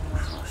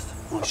 Christ.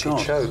 My she God.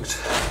 Choked.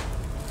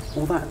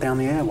 All that down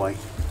the airway.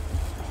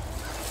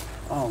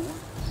 Oh.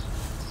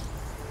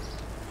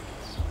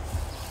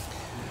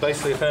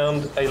 Basically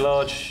found a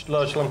large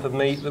lump of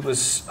meat that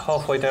was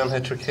halfway down her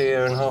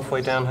trachea and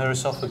halfway down her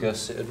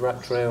esophagus. It had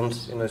wrapped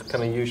around in a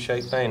kind of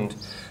U-shaped bend.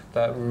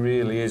 That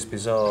really is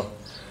bizarre.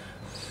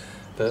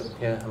 But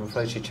yeah, I'm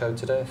afraid she choked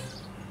to death.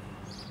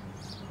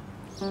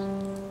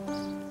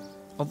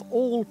 Of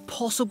all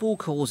possible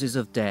causes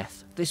of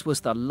death, this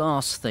was the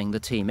last thing the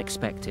team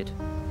expected.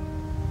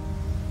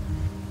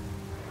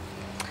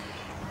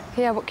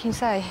 Yeah, what can you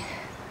say?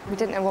 We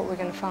didn't know what we were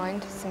going to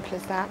find, simple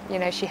as that. You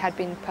know, she had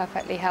been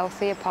perfectly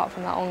healthy apart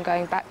from that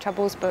ongoing back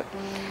troubles, but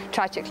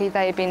tragically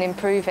they had been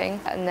improving,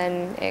 and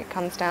then it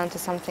comes down to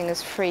something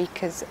as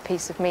freak as a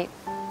piece of meat.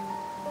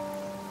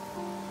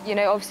 You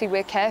know, obviously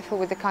we're careful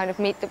with the kind of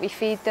meat that we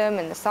feed them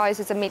and the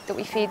sizes of meat that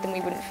we feed them. We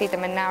wouldn't feed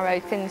them a narrow,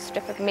 thin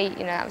strip of meat.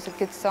 You know, that was a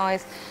good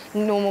size,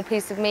 normal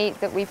piece of meat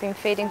that we've been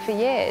feeding for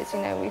years.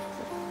 You know,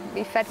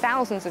 we've fed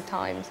thousands of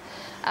times.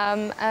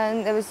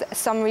 And there was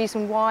some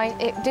reason why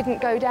it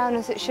didn't go down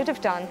as it should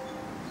have done.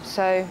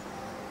 So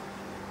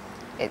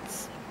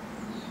it's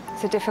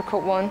a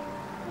difficult one,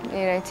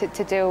 you know,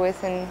 to deal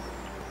with and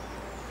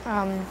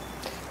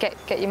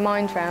get your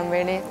mind around,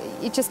 really.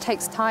 It just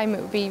takes time.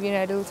 It would be, you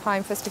know, a little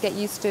time for us to get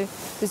used to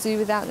the zoo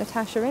without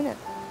Natasha in it.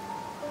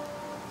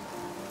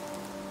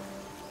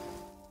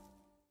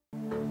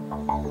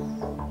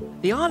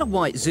 The Isle of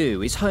Wight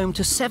Zoo is home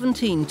to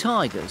 17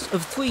 tigers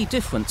of 3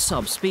 different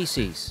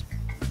subspecies.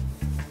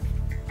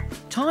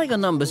 Tiger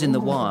numbers in the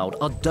wild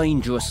are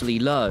dangerously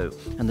low,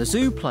 and the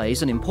zoo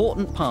plays an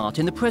important part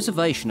in the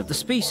preservation of the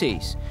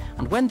species.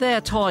 And when their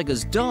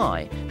tigers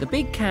die, the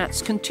big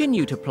cats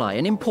continue to play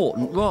an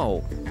important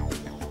role.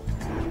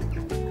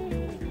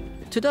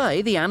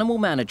 Today, the animal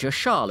manager,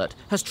 Charlotte,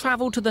 has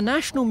travelled to the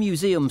National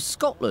Museum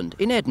Scotland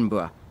in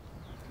Edinburgh.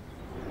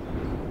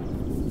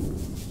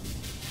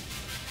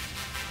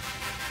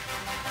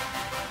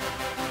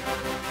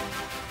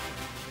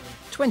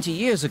 "20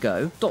 years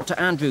ago, Dr.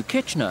 Andrew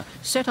Kitchener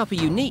set up a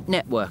unique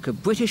network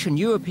of British and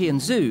European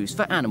zoos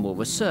for animal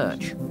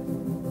research.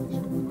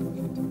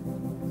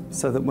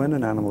 So that when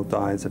an animal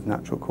dies of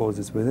natural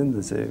causes within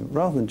the zoo,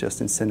 rather than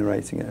just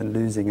incinerating it and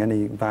losing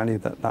any value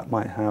that that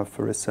might have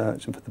for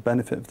research and for the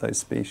benefit of those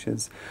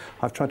species,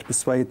 I've tried to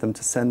persuade them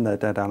to send their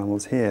dead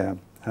animals here.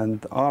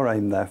 And our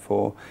aim,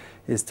 therefore,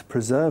 is to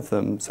preserve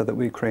them so that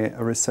we create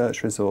a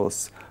research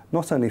resource,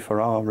 not only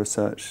for our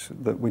research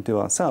that we do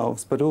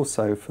ourselves, but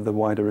also for the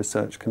wider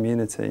research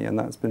community, and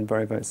that's been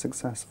very, very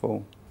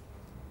successful.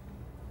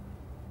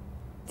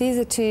 These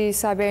are 2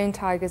 Siberian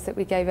tigers that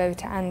we gave over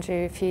to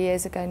Andrew a few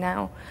years ago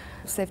now.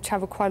 So they've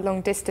travelled quite a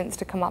long distance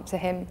to come up to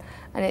him,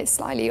 and it's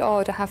slightly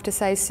odd, I have to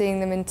say, seeing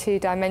them in 2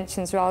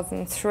 dimensions rather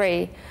than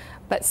 3,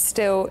 but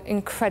still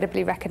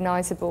incredibly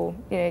recognisable,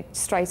 you know,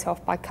 straight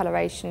off by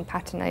coloration,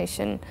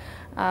 patternation,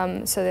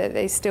 so that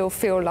they still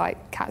feel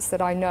like cats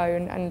that I know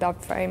and love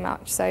very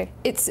much. So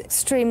it's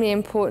extremely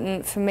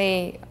important for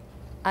me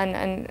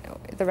and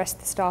the rest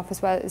of the staff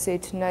as well at the zoo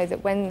to know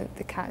that when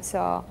the cats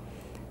are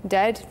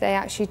dead, they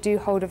actually do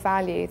hold a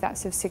value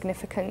that's of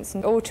significance.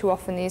 And all too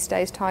often these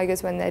days,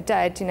 tigers, when they're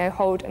dead, you know,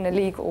 hold an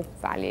illegal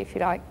value, if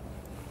you like,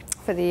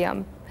 for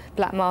the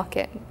black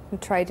market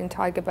and trade in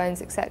tiger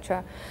bones,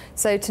 etc.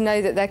 So to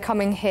know that they're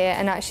coming here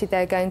and actually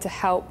they're going to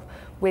help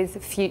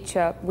with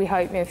future, we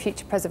hope, you know,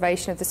 future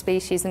preservation of the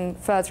species and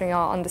furthering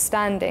our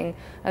understanding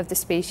of the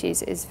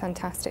species is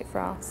fantastic for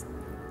us.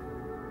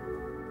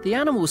 The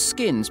animals'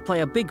 skins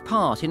play a big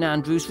part in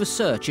Andrew's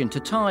research into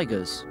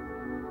tigers.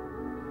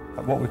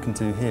 What we can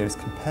do here is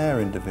compare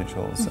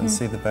individuals and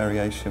see the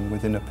variation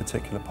within a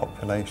particular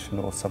population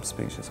or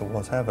subspecies or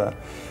whatever.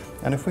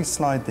 And if we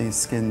slide these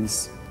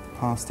skins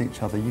past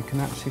each other, you can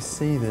actually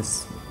see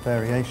this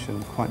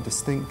variation quite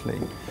distinctly.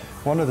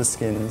 One of the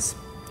skins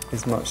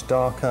is much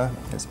darker,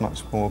 it's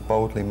much more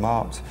boldly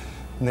marked,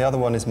 and the other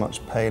one is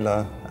much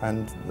paler,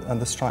 and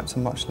the stripes are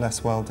much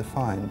less well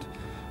defined.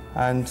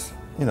 And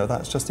you know,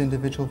 that's just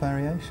individual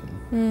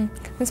variation.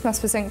 This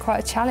must present quite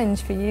a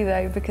challenge for you,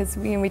 though, because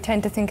we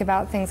tend to think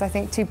about things, I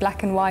think, too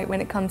black and white when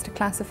it comes to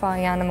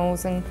classifying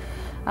animals, and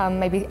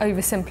maybe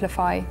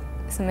oversimplify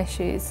some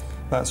issues.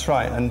 That's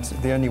right, and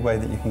the only way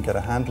that you can get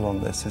a handle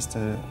on this is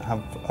to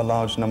have a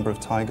large number of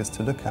tigers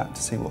to look at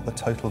to see what the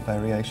total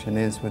variation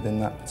is within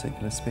that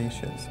particular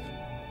species.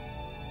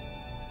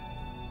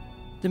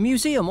 The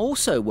museum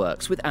also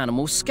works with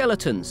animal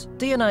skeletons,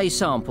 DNA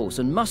samples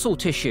and muscle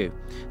tissue.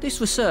 This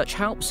research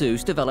helps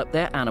zoos develop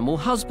their animal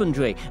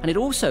husbandry, and it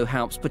also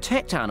helps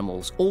protect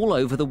animals all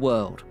over the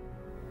world.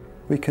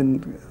 We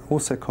can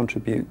also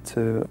contribute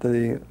to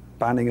the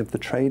banning of the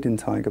trade in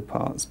tiger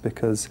parts,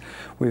 because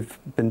we've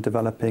been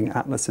developing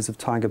atlases of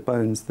tiger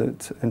bones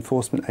that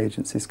enforcement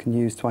agencies can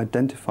use to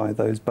identify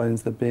those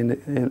bones that have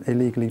been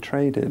illegally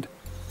traded.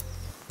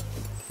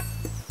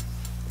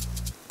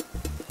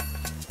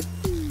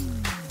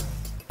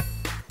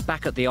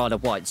 Back at the Isle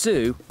of Wight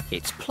Zoo,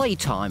 it's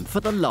playtime for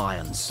the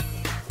lions.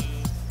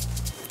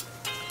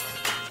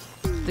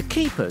 The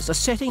keepers are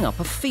setting up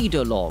a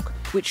feeder log,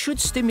 which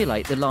should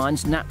stimulate the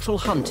lions' natural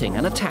hunting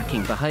and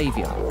attacking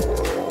behaviour.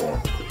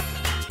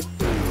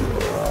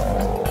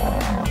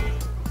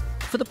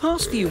 For the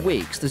past few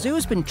weeks, the zoo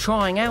has been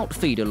trying out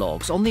feeder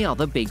logs on the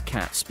other big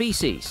cat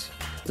species.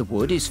 The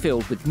wood is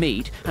filled with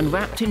meat and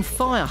wrapped in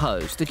fire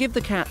hose to give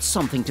the cats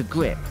something to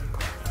grip.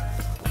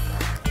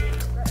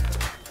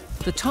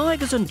 The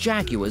tigers and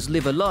jaguars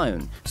live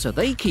alone, so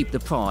they keep the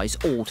prize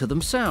all to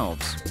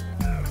themselves.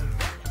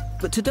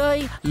 But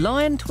today,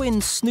 lion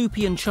twins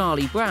Snoopy and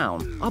Charlie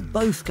Brown are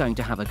both going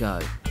to have a go.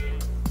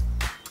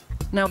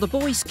 Now, the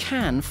boys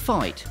can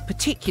fight,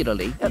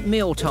 particularly at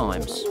meal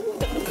times.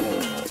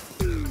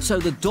 So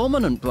the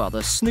dominant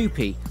brother,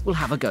 Snoopy, will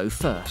have a go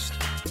first.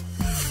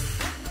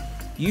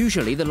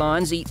 Usually the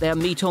lions eat their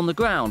meat on the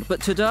ground, but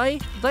today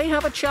they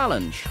have a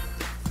challenge.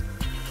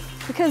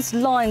 Because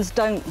lions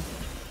don't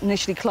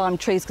initially climb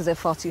trees because they're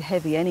far too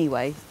heavy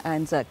anyway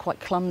and quite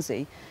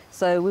clumsy,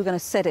 so we're going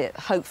to set it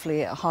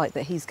hopefully at a height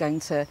that he's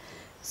going to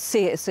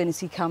see it as soon as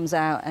he comes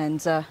out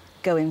and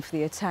go in for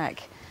the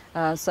attack.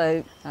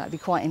 So it'd be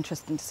quite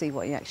interesting to see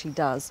what he actually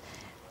does.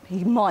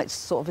 He might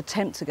sort of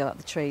attempt to go up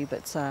the tree,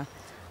 but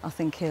I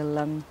think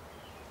he'll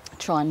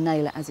try and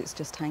nail it as it's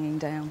just hanging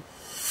down.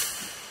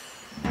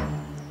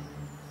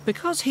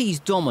 Because he's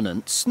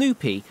dominant,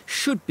 Snoopy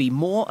should be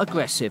more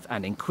aggressive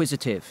and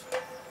inquisitive.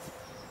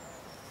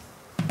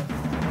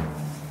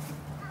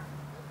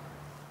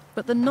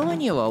 But the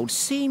 9-year-old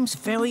seems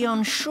very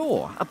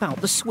unsure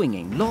about the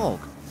swinging log.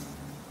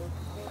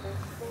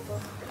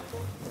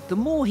 The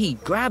more he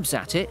grabs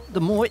at it, the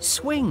more it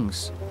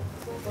swings.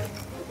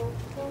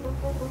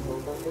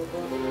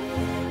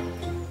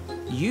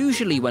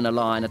 Usually when a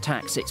lion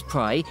attacks its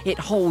prey, it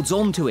holds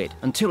onto it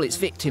until its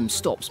victim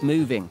stops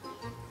moving.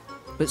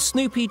 But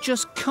Snoopy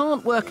just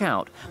can't work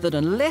out that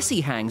unless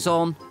he hangs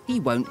on, he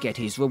won't get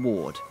his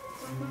reward.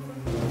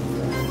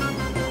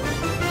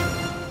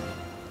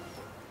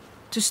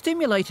 To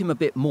stimulate him a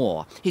bit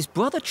more, his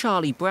brother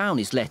Charlie Brown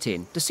is let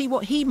in to see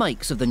what he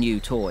makes of the new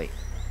toy.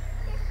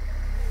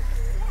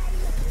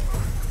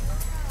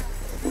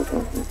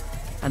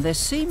 And there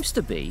seems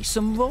to be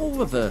some role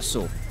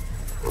reversal.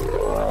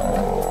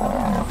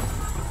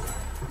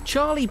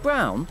 Charlie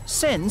Brown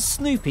sends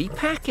Snoopy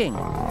packing.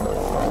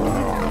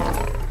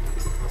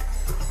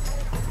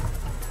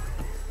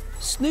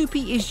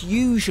 Snoopy is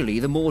usually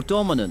the more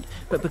dominant,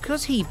 but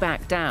because he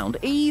backed down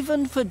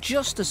even for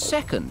just a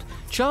second,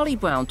 Charlie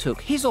Brown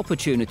took his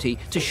opportunity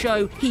to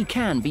show he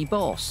can be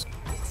boss.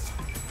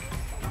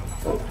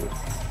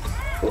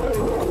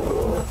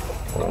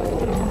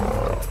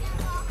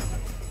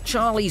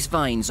 Charlie's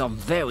veins are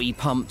very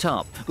pumped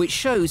up, which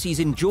shows he's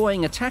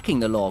enjoying attacking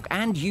the log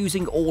and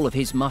using all of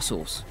his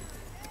muscles.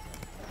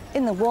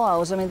 In the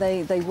wild, I mean,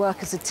 they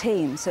work as a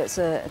team, so it's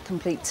a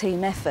complete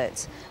team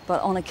effort. But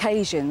on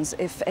occasions,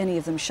 if any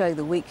of them show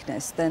the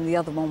weakness, then the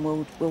other one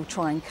will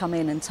try and come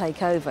in and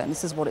take over. And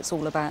this is what it's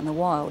all about in the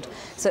wild.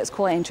 So it's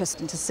quite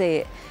interesting to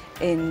see it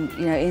in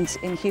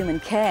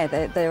human care.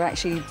 They're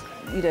actually,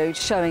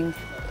 showing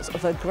sort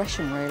of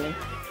aggression, really.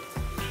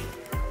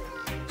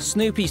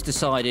 Snoopy's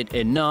decided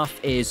enough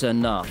is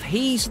enough.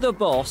 He's the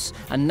boss,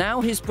 and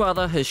now his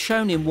brother has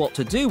shown him what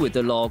to do with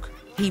the log.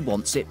 He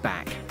wants it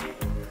back.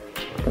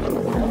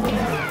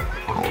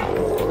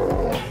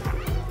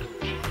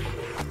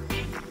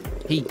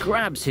 He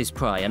grabs his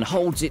prey and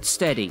holds it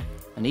steady.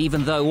 And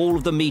even though all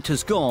of the meat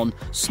has gone,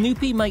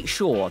 Snoopy makes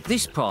sure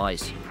this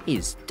prize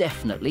is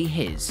definitely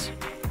his.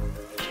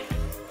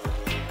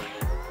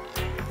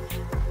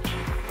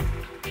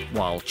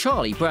 While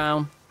Charlie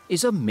Brown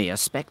is a mere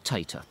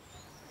spectator.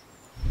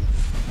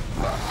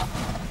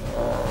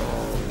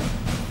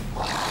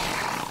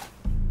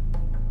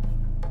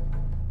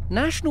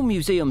 National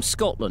Museum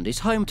Scotland is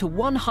home to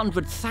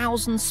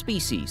 100,000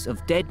 species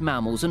of dead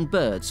mammals and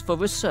birds for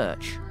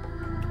research.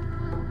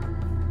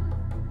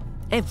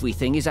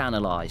 Everything is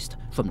analysed,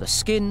 from the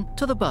skin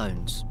to the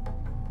bones.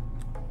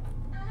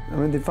 I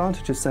mean, the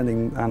advantage of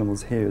sending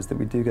animals here is that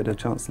we do get a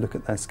chance to look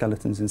at their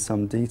skeletons in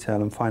some detail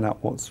and find out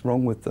what's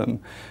wrong with them.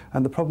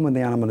 And the problem when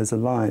the animal is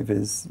alive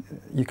is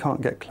you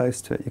can't get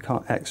close to it, you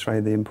can't x-ray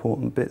the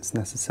important bits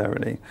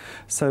necessarily.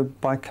 So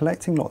by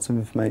collecting lots of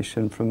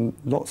information from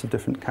lots of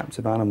different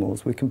captive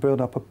animals, we can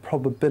build up a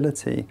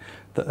probability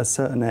that at a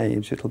certain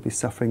age it'll be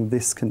suffering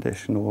this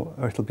condition or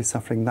it'll be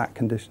suffering that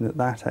condition at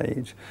that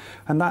age.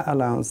 And that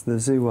allows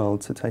the zoo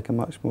world to take a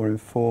much more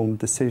informed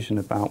decision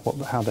about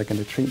how they're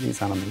going to treat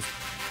these animals.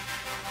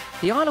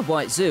 The Isle of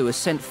Wight Zoo has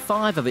sent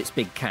 5 of its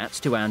big cats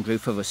to Andrew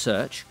for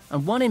research,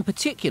 and one in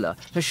particular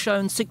has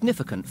shown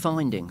significant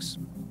findings.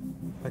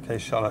 OK,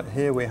 Charlotte,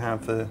 here we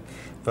have the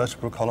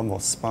vertebral column or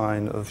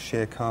spine of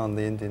Shere Khan,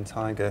 the Indian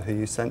tiger, who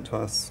you sent to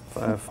us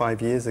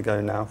 5 years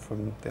ago now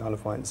from the Isle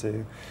of Wight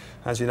Zoo.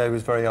 As you know, he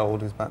was very old,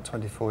 he was about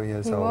 24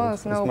 years old. He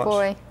was an old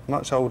boy.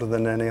 Much older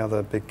than any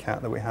other big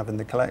cat that we have in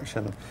the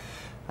collection.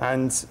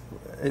 And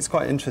it's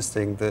quite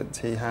interesting that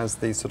he has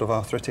these sort of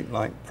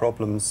arthritic-like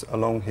problems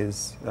along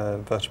his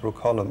vertebral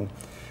column.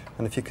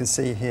 And if you can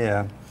see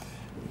here,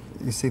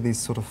 you see these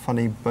sort of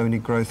funny bony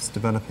growths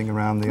developing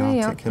around the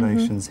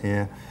articulations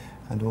here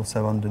and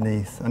also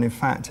underneath. And in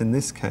fact, in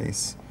this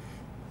case,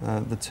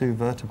 the 2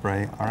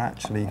 vertebrae are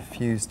actually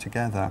fused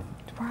together.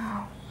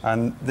 Wow.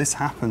 And this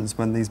happens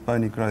when these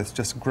bony growths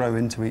just grow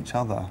into each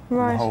other, and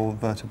the whole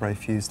vertebrae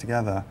fuse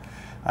together.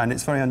 And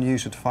it's very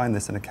unusual to find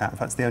this in a cat. In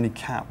fact, it's the only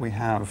cat we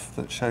have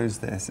that shows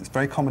this. It's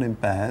very common in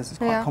bears, it's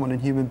quite common in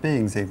human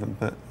beings even,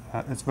 but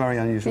it's very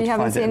unusual to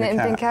find it in a cat. You haven't seen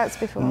it in big cats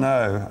before?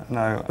 No,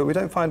 no. But we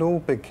don't find all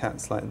big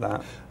cats like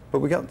that. But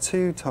we got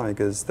 2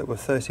 tigers that were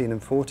 13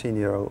 and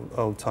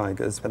 14-year-old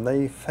tigers, and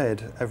they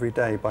fed every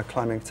day by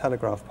climbing a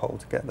telegraph pole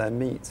to get their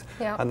meat.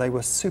 Yeah. And they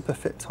were super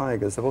fit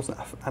tigers. There wasn't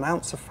an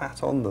ounce of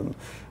fat on them,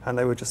 and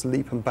they would just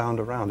leap and bound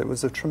around. It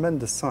was a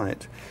tremendous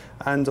sight.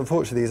 And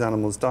unfortunately, these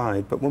animals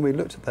died, but when we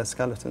looked at their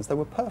skeletons, they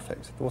were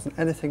perfect. There wasn't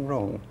anything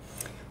wrong.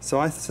 So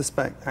I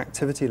suspect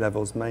activity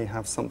levels may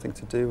have something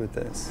to do with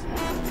this.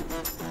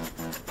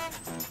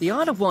 The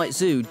Isle of Wight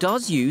Zoo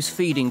does use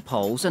feeding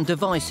poles and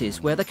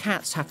devices where the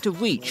cats have to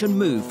reach and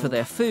move for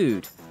their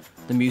food.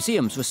 The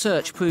museum's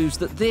research proves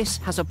that this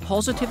has a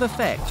positive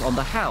effect on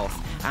the health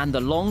and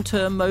the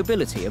long-term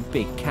mobility of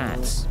big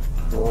cats.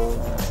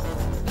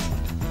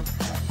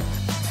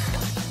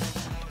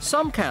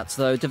 Some cats,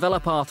 though,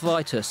 develop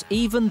arthritis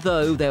even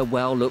though they're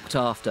well looked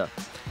after.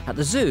 At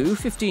the zoo,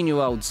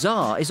 15-year-old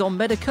Zara is on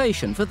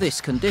medication for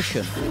this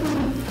condition.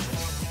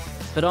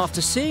 But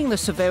after seeing the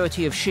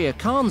severity of Shere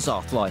Khan's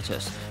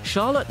arthritis,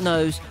 Charlotte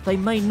knows they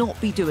may not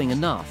be doing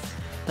enough.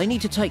 They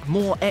need to take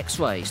more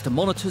x-rays to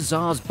monitor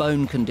Zara's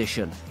bone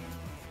condition.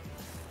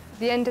 At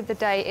the end of the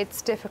day,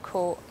 it's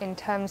difficult in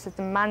terms of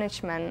the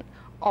management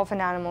of an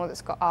animal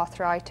that's got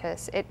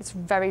arthritis. It's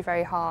very,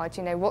 very hard.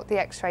 You know, what the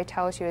x-ray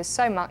tells you is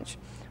so much.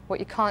 What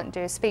you can't do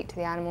is speak to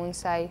the animal and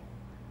say,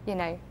 you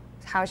know,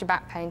 how's your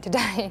back pain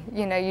today?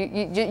 You know,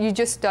 you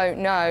just don't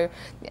know.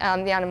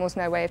 The animal's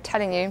no way of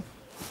telling you.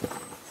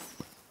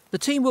 The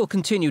team will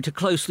continue to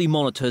closely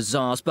monitor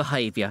Zara's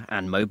behaviour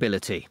and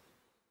mobility.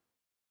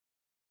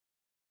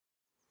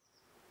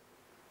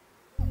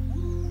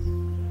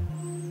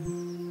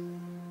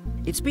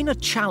 It's been a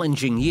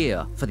challenging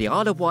year for the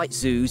Isle of Wight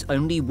Zoo's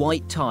only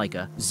white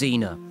tiger,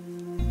 Zena.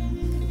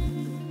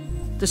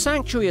 The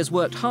sanctuary has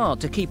worked hard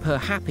to keep her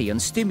happy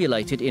and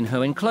stimulated in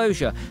her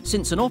enclosure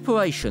since an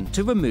operation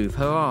to remove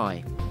her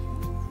eye.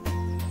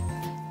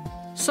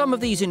 Some of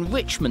these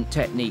enrichment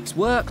techniques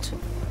worked,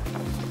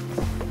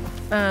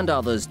 and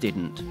others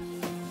didn't.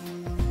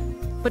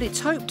 But it's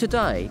hoped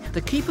today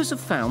the keepers have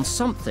found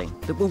something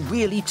that will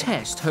really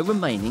test her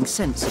remaining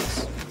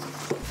senses.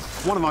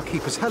 One of our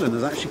keepers, Helen,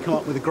 has actually come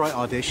up with a great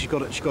idea. She's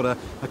got a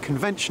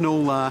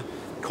conventional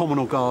common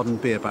or garden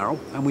beer barrel,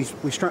 and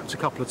we strapped a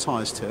couple of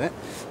tyres to it,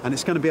 and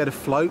it's going to be able to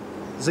float.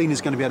 Zena's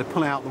going to be able to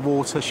pull it out the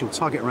water, she'll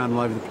tug it around all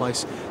over the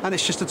place, and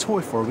it's just a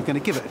toy for her. We're going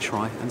to give it a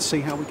try and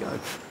see how we go.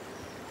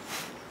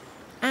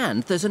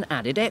 And there's an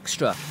added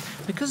extra.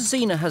 Because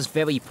Zena has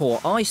very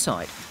poor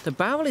eyesight, the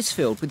barrel is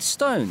filled with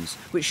stones,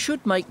 which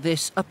should make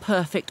this a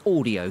perfect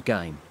audio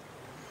game.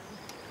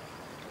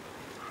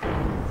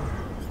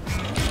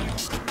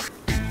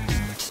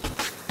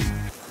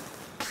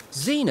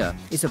 Zena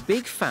is a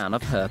big fan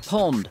of her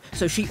pond,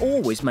 so she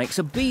always makes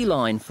a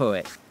beeline for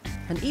it.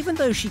 And even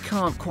though she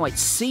can't quite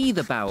see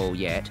the barrel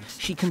yet,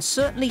 she can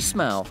certainly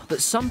smell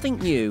that something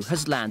new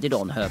has landed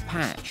on her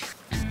patch.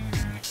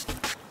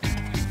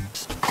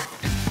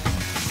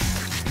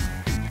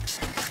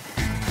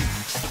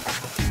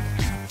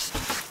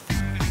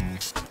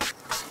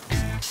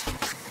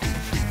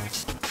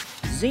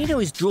 Zena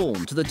is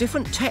drawn to the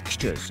different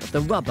textures of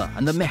the rubber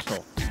and the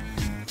metal.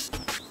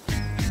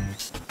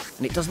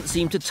 And it doesn't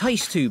seem to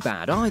taste too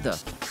bad either.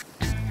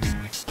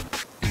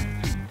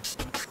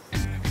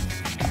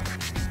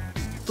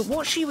 But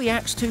what she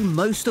reacts to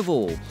most of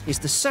all is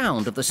the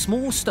sound of the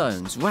small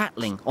stones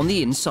rattling on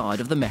the inside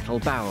of the metal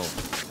barrel.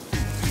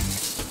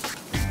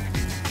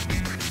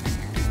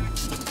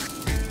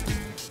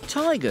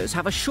 Tigers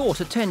have a short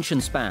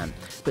attention span,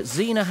 but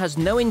Zena has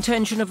no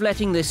intention of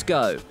letting this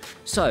go.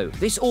 So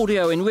this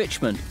audio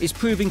enrichment is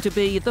proving to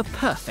be the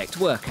perfect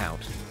workout.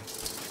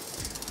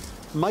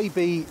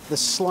 Maybe the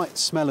slight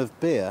smell of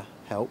beer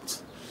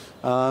helped,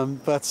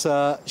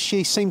 but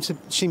she seemed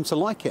to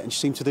like it, and she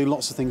seemed to do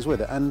lots of things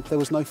with it, and there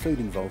was no food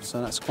involved,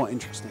 so that's quite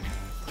interesting.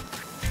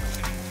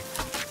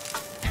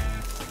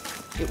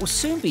 It will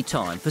soon be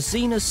time for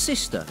Zena's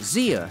sister,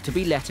 Zia, to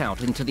be let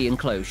out into the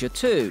enclosure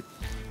too.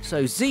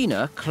 So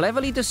Zena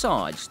cleverly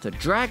decides to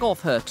drag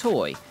off her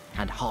toy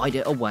and hide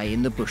it away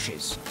in the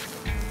bushes.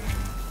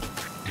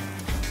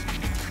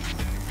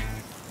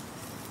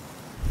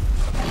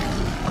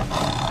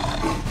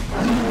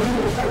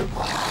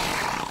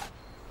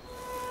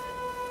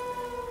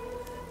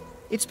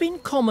 It's been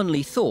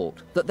commonly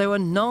thought that there are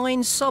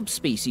 9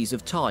 subspecies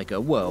of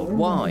tiger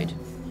worldwide.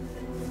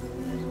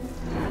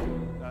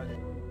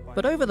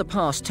 But over the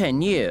past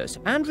 10 years,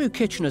 Andrew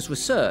Kitchener's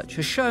research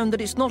has shown that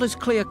it's not as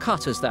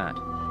clear-cut as that.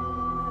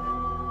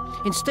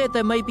 Instead,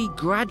 there may be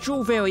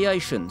gradual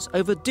variations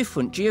over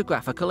different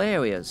geographical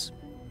areas.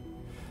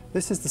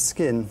 This is the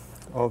skin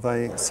of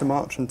a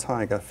Sumatran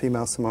tiger,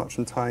 female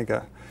Sumatran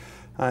tiger.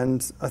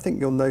 And I think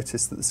you'll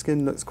notice that the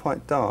skin looks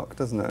quite dark,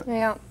 doesn't it?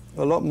 Yeah.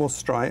 A lot more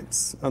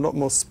stripes, a lot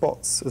more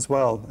spots as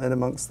well in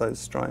amongst those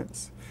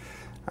stripes.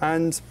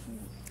 And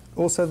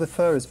also the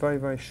fur is very,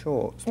 very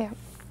short. Yeah.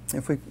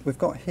 If we've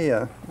got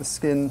here the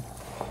skin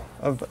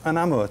of an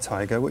Amur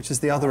tiger, which is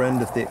the other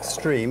end of the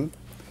extreme.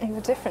 And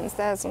the difference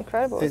there is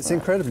incredible. It's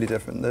incredibly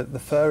different. The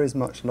fur is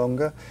much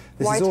longer.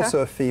 This whiter. is also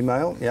a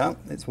female, yeah,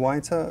 it's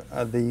whiter.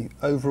 The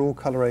overall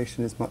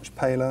coloration is much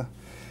paler,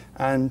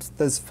 and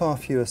there's far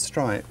fewer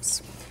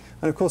stripes.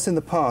 And of course, in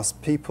the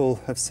past, people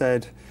have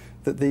said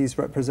that these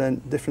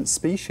represent different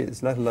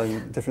species, let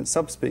alone different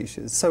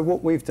subspecies. So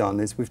what we've done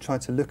is we've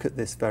tried to look at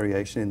this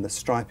variation in the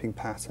striping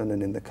pattern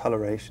and in the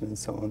coloration and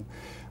so on.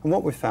 And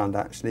what we've found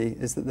actually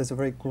is that there's a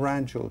very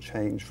gradual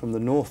change from the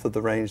north of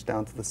the range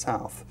down to the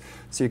south.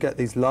 So you get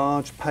these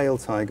large pale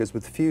tigers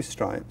with few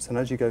stripes, and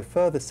as you go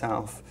further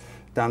south,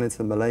 down into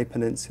the Malay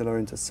Peninsula,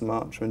 into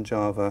Sumatra and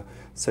Java,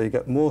 so you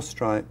get more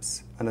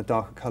stripes and a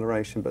darker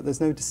coloration, but there's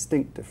no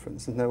distinct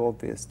difference, there's no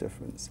obvious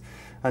difference.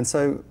 And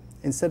so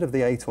instead of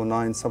the 8 or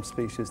 9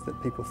 subspecies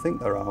that people think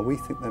there are, we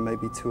think there may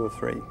be 2 or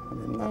 3. I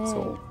mean, that's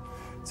all.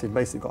 So you've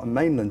basically got a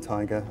mainland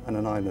tiger and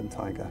an island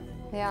tiger.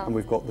 Yeah. And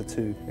we've got the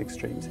 2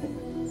 extremes here.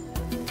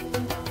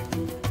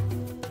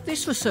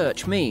 This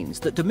research means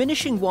that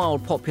diminishing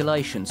wild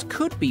populations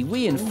could be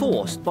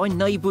reinforced by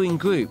neighbouring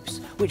groups,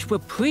 which were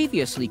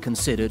previously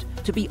considered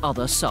to be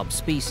other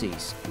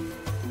subspecies.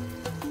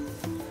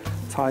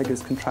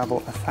 Tigers can travel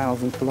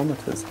 1,000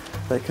 kilometres.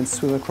 They can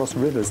swim across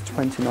rivers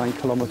 29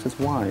 kilometres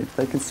wide.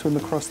 They can swim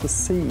across the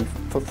sea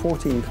for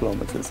 14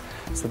 kilometres.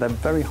 So they're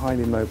very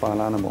highly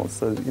mobile animals.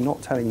 So you're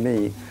not telling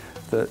me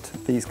that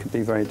these could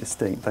be very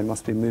distinct. They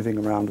must be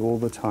moving around all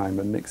the time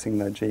and mixing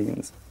their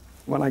genes.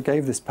 When I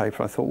gave this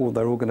paper, I thought, well,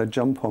 they're all going to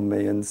jump on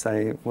me and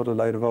say, what a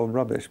load of old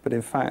rubbish. But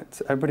in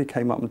fact, everybody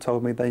came up and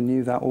told me they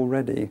knew that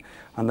already,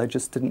 and they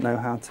just didn't know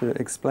how to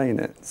explain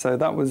it. So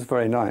that was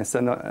very nice.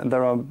 And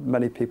there are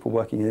many people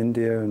working in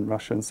India and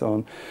Russia and so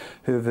on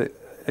who have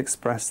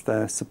expressed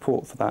their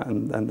support for that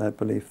and their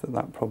belief that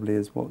that probably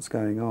is what's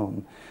going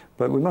on.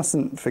 But we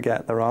mustn't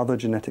forget there are other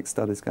genetic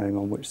studies going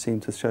on which seem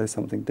to show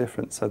something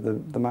different. So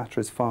the matter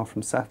is far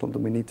from settled,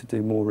 and we need to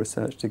do more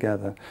research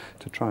together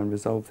to try and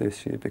resolve the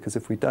issue, because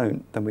if we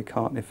don't, then we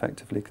can't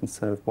effectively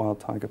conserve wild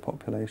tiger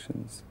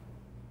populations.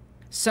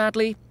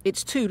 Sadly,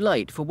 it's too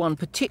late for one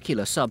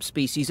particular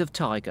subspecies of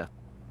tiger.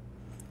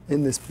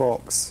 In this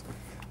box,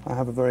 I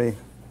have a very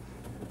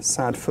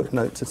sad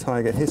footnote to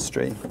tiger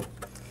history,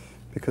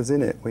 because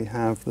in it we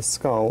have the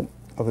skull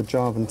of a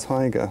Javan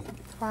tiger.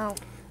 Wow.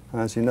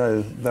 As you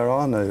know, there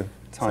are no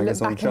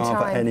tigers on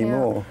Java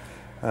anymore.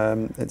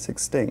 Yeah. It's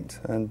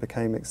extinct and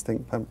became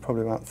extinct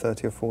probably about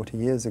 30 or 40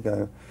 years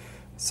ago.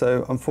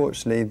 So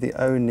unfortunately, the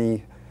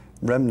only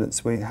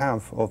remnants we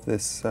have of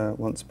this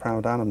once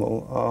proud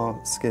animal are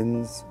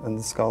skins and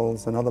the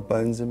skulls and other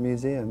bones in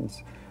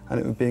museums. And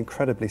it would be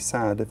incredibly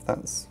sad if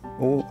that's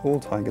all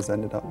tigers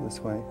ended up this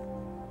way.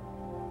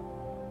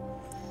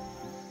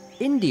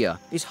 India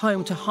is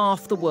home to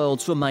half the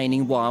world's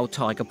remaining wild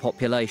tiger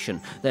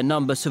population. Their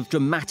numbers have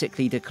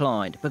dramatically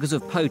declined because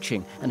of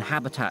poaching and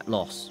habitat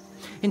loss.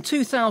 In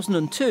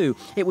 2002,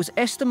 it was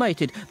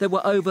estimated there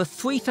were over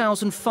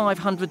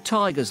 3,500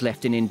 tigers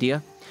left in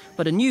India.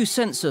 But a new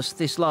census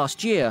this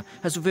last year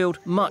has revealed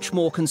much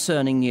more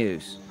concerning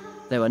news.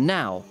 There are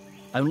now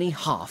only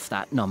half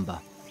that number.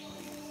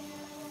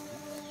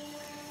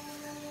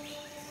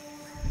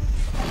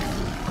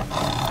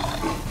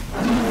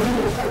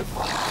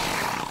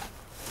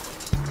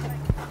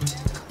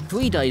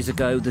 Three days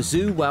ago, the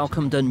zoo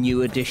welcomed a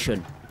new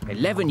addition,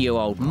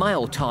 11-year-old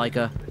male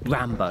tiger,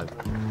 Rambo.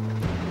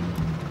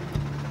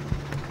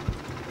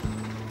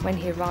 When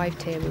he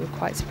arrived here, we were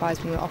quite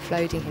surprised when we were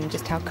offloading him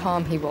just how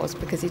calm he was,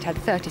 because he'd had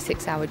a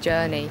 36-hour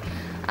journey.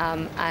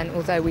 And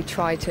although we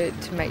tried to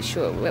make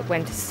sure it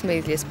went as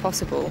smoothly as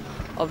possible,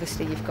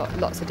 obviously you've got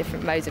lots of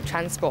different modes of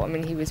transport. I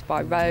mean, he was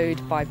by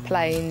road, by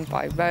plane,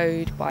 by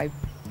road, by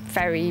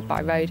ferry,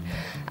 by road,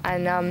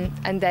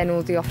 and then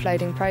all the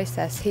offloading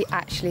process. He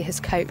actually has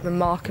coped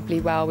remarkably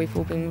well. We've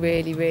all been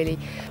really, really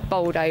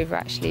bowled over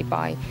actually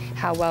by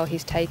how well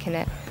he's taken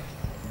it.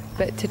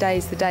 But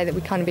today's the day that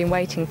we've kind of been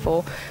waiting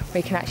for,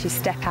 where he can actually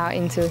step out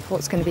into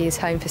what's going to be his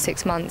home for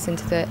 6 months,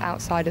 into the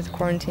outside of the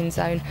quarantine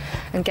zone,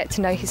 and get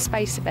to know his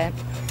space a bit.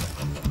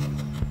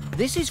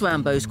 This is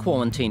Rambo's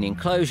quarantine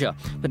enclosure,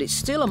 but it's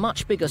still a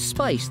much bigger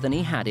space than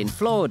he had in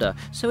Florida,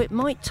 so it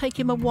might take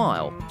him a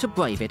while to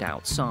brave it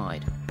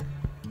outside.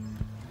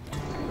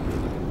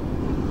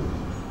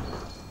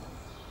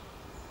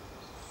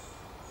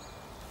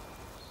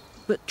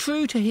 But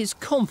true to his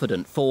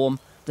confident form,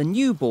 the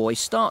new boy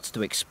starts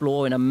to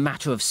explore in a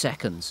matter of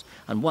seconds,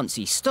 and once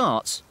he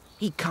starts,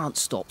 he can't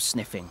stop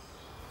sniffing.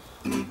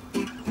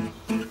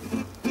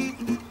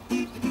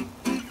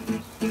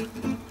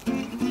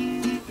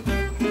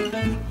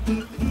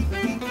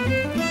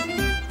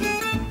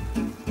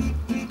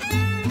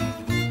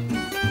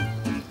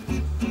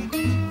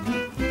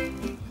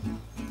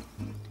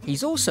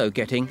 He's also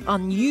getting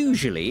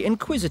unusually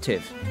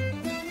inquisitive.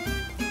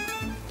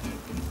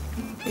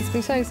 He's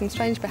been showing some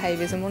strange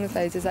behaviours, and one of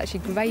those is actually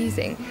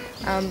grazing.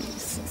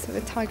 Sort of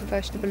a tiger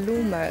version of a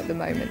lawnmower at the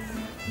moment.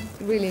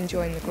 Really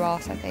enjoying the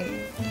grass, I think.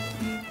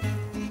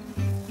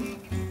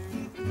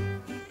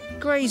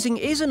 Grazing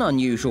is an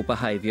unusual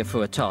behaviour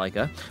for a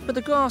tiger, but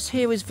the grass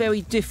here is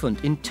very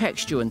different in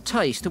texture and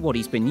taste to what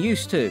he's been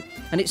used to,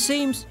 and it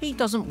seems he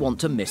doesn't want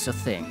to miss a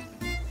thing.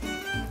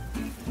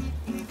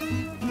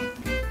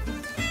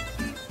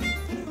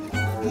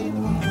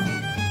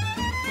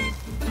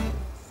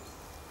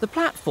 The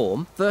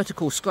platform,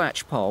 vertical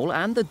scratch pole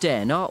and the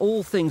den are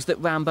all things that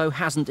Rambo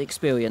hasn't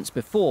experienced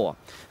before,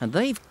 and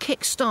they've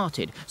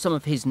kick-started some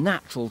of his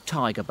natural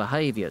tiger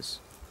behaviours.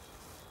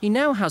 He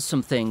now has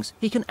some things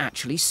he can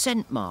actually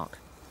scent mark.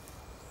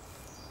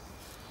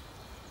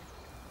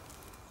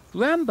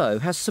 Rambo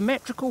has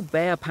symmetrical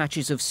bare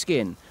patches of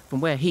skin from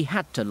where he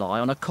had to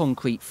lie on a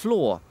concrete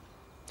floor,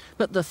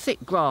 but the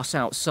thick grass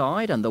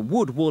outside and the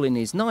wood wool in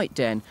his night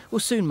den will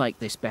soon make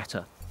this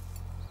better.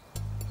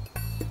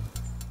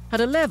 At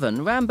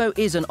 11, Rambo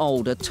is an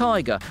older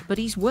tiger, but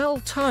he's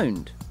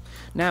well-toned.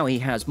 Now he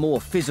has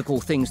more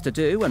physical things to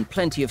do and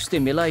plenty of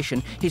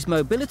stimulation, his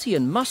mobility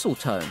and muscle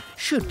tone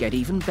should get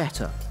even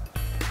better.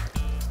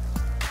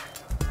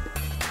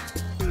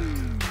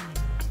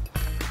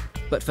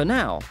 But for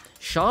now,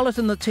 Charlotte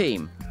and the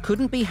team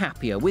couldn't be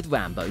happier with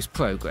Rambo's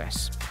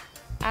progress.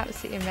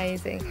 Absolutely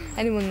amazing.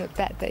 Anyone that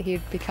bet that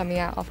he'd be coming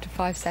out after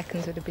 5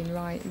 seconds would have been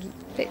right. It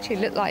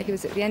literally looked like he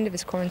was at the end of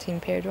his quarantine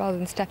period rather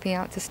than stepping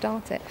out to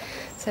start it.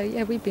 So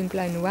yeah, we've been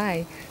blown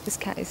away. This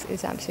cat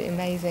is absolutely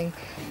amazing.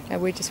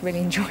 We're just really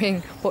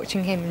enjoying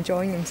watching him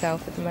enjoying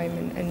himself at the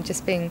moment, and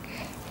just being,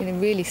 you know,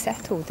 really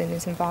settled in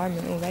his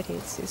environment already.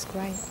 It's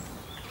great.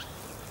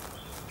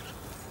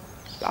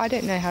 I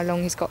don't know how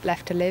long he's got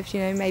left to live,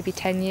 you know, maybe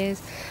 10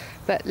 years.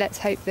 But let's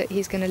hope that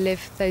he's going to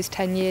live those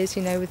 10 years,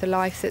 you know, with a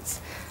life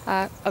that's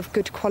of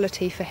good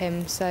quality for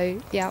him.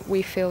 So, yeah,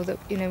 we feel that,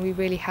 you know, we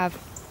really have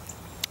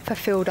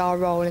fulfilled our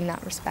role in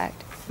that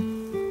respect.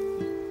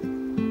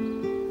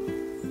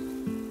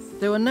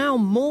 There are now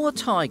more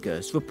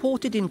tigers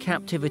reported in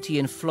captivity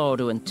in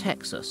Florida and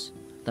Texas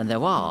than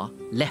there are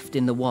left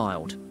in the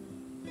wild.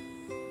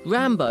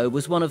 Rambo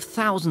was one of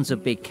thousands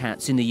of big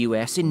cats in the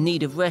US in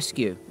need of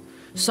rescue.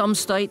 Some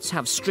states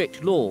have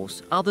strict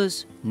laws,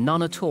 others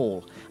none at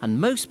all,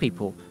 and most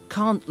people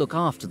can't look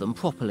after them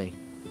properly.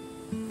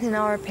 In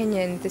our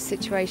opinion, the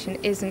situation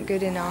isn't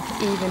good enough,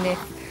 even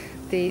if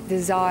the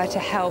desire to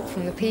help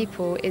from the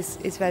people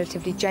is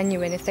relatively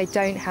genuine. If they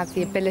don't have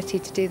the ability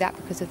to do that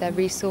because of their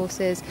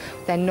resources,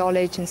 their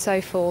knowledge and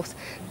so forth,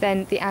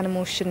 then the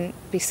animals shouldn't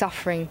be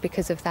suffering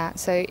because of that.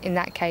 So in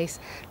that case,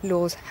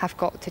 laws have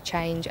got to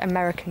change.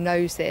 America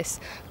knows this,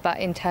 but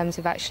in terms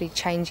of actually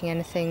changing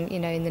anything, you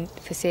know, in the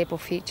foreseeable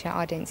future,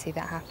 I don't see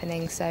that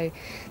happening. So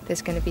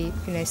there's going to be,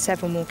 you know,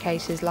 several more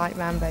cases like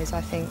Rambo's,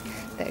 I think,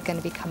 that are going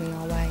to be coming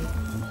our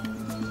way.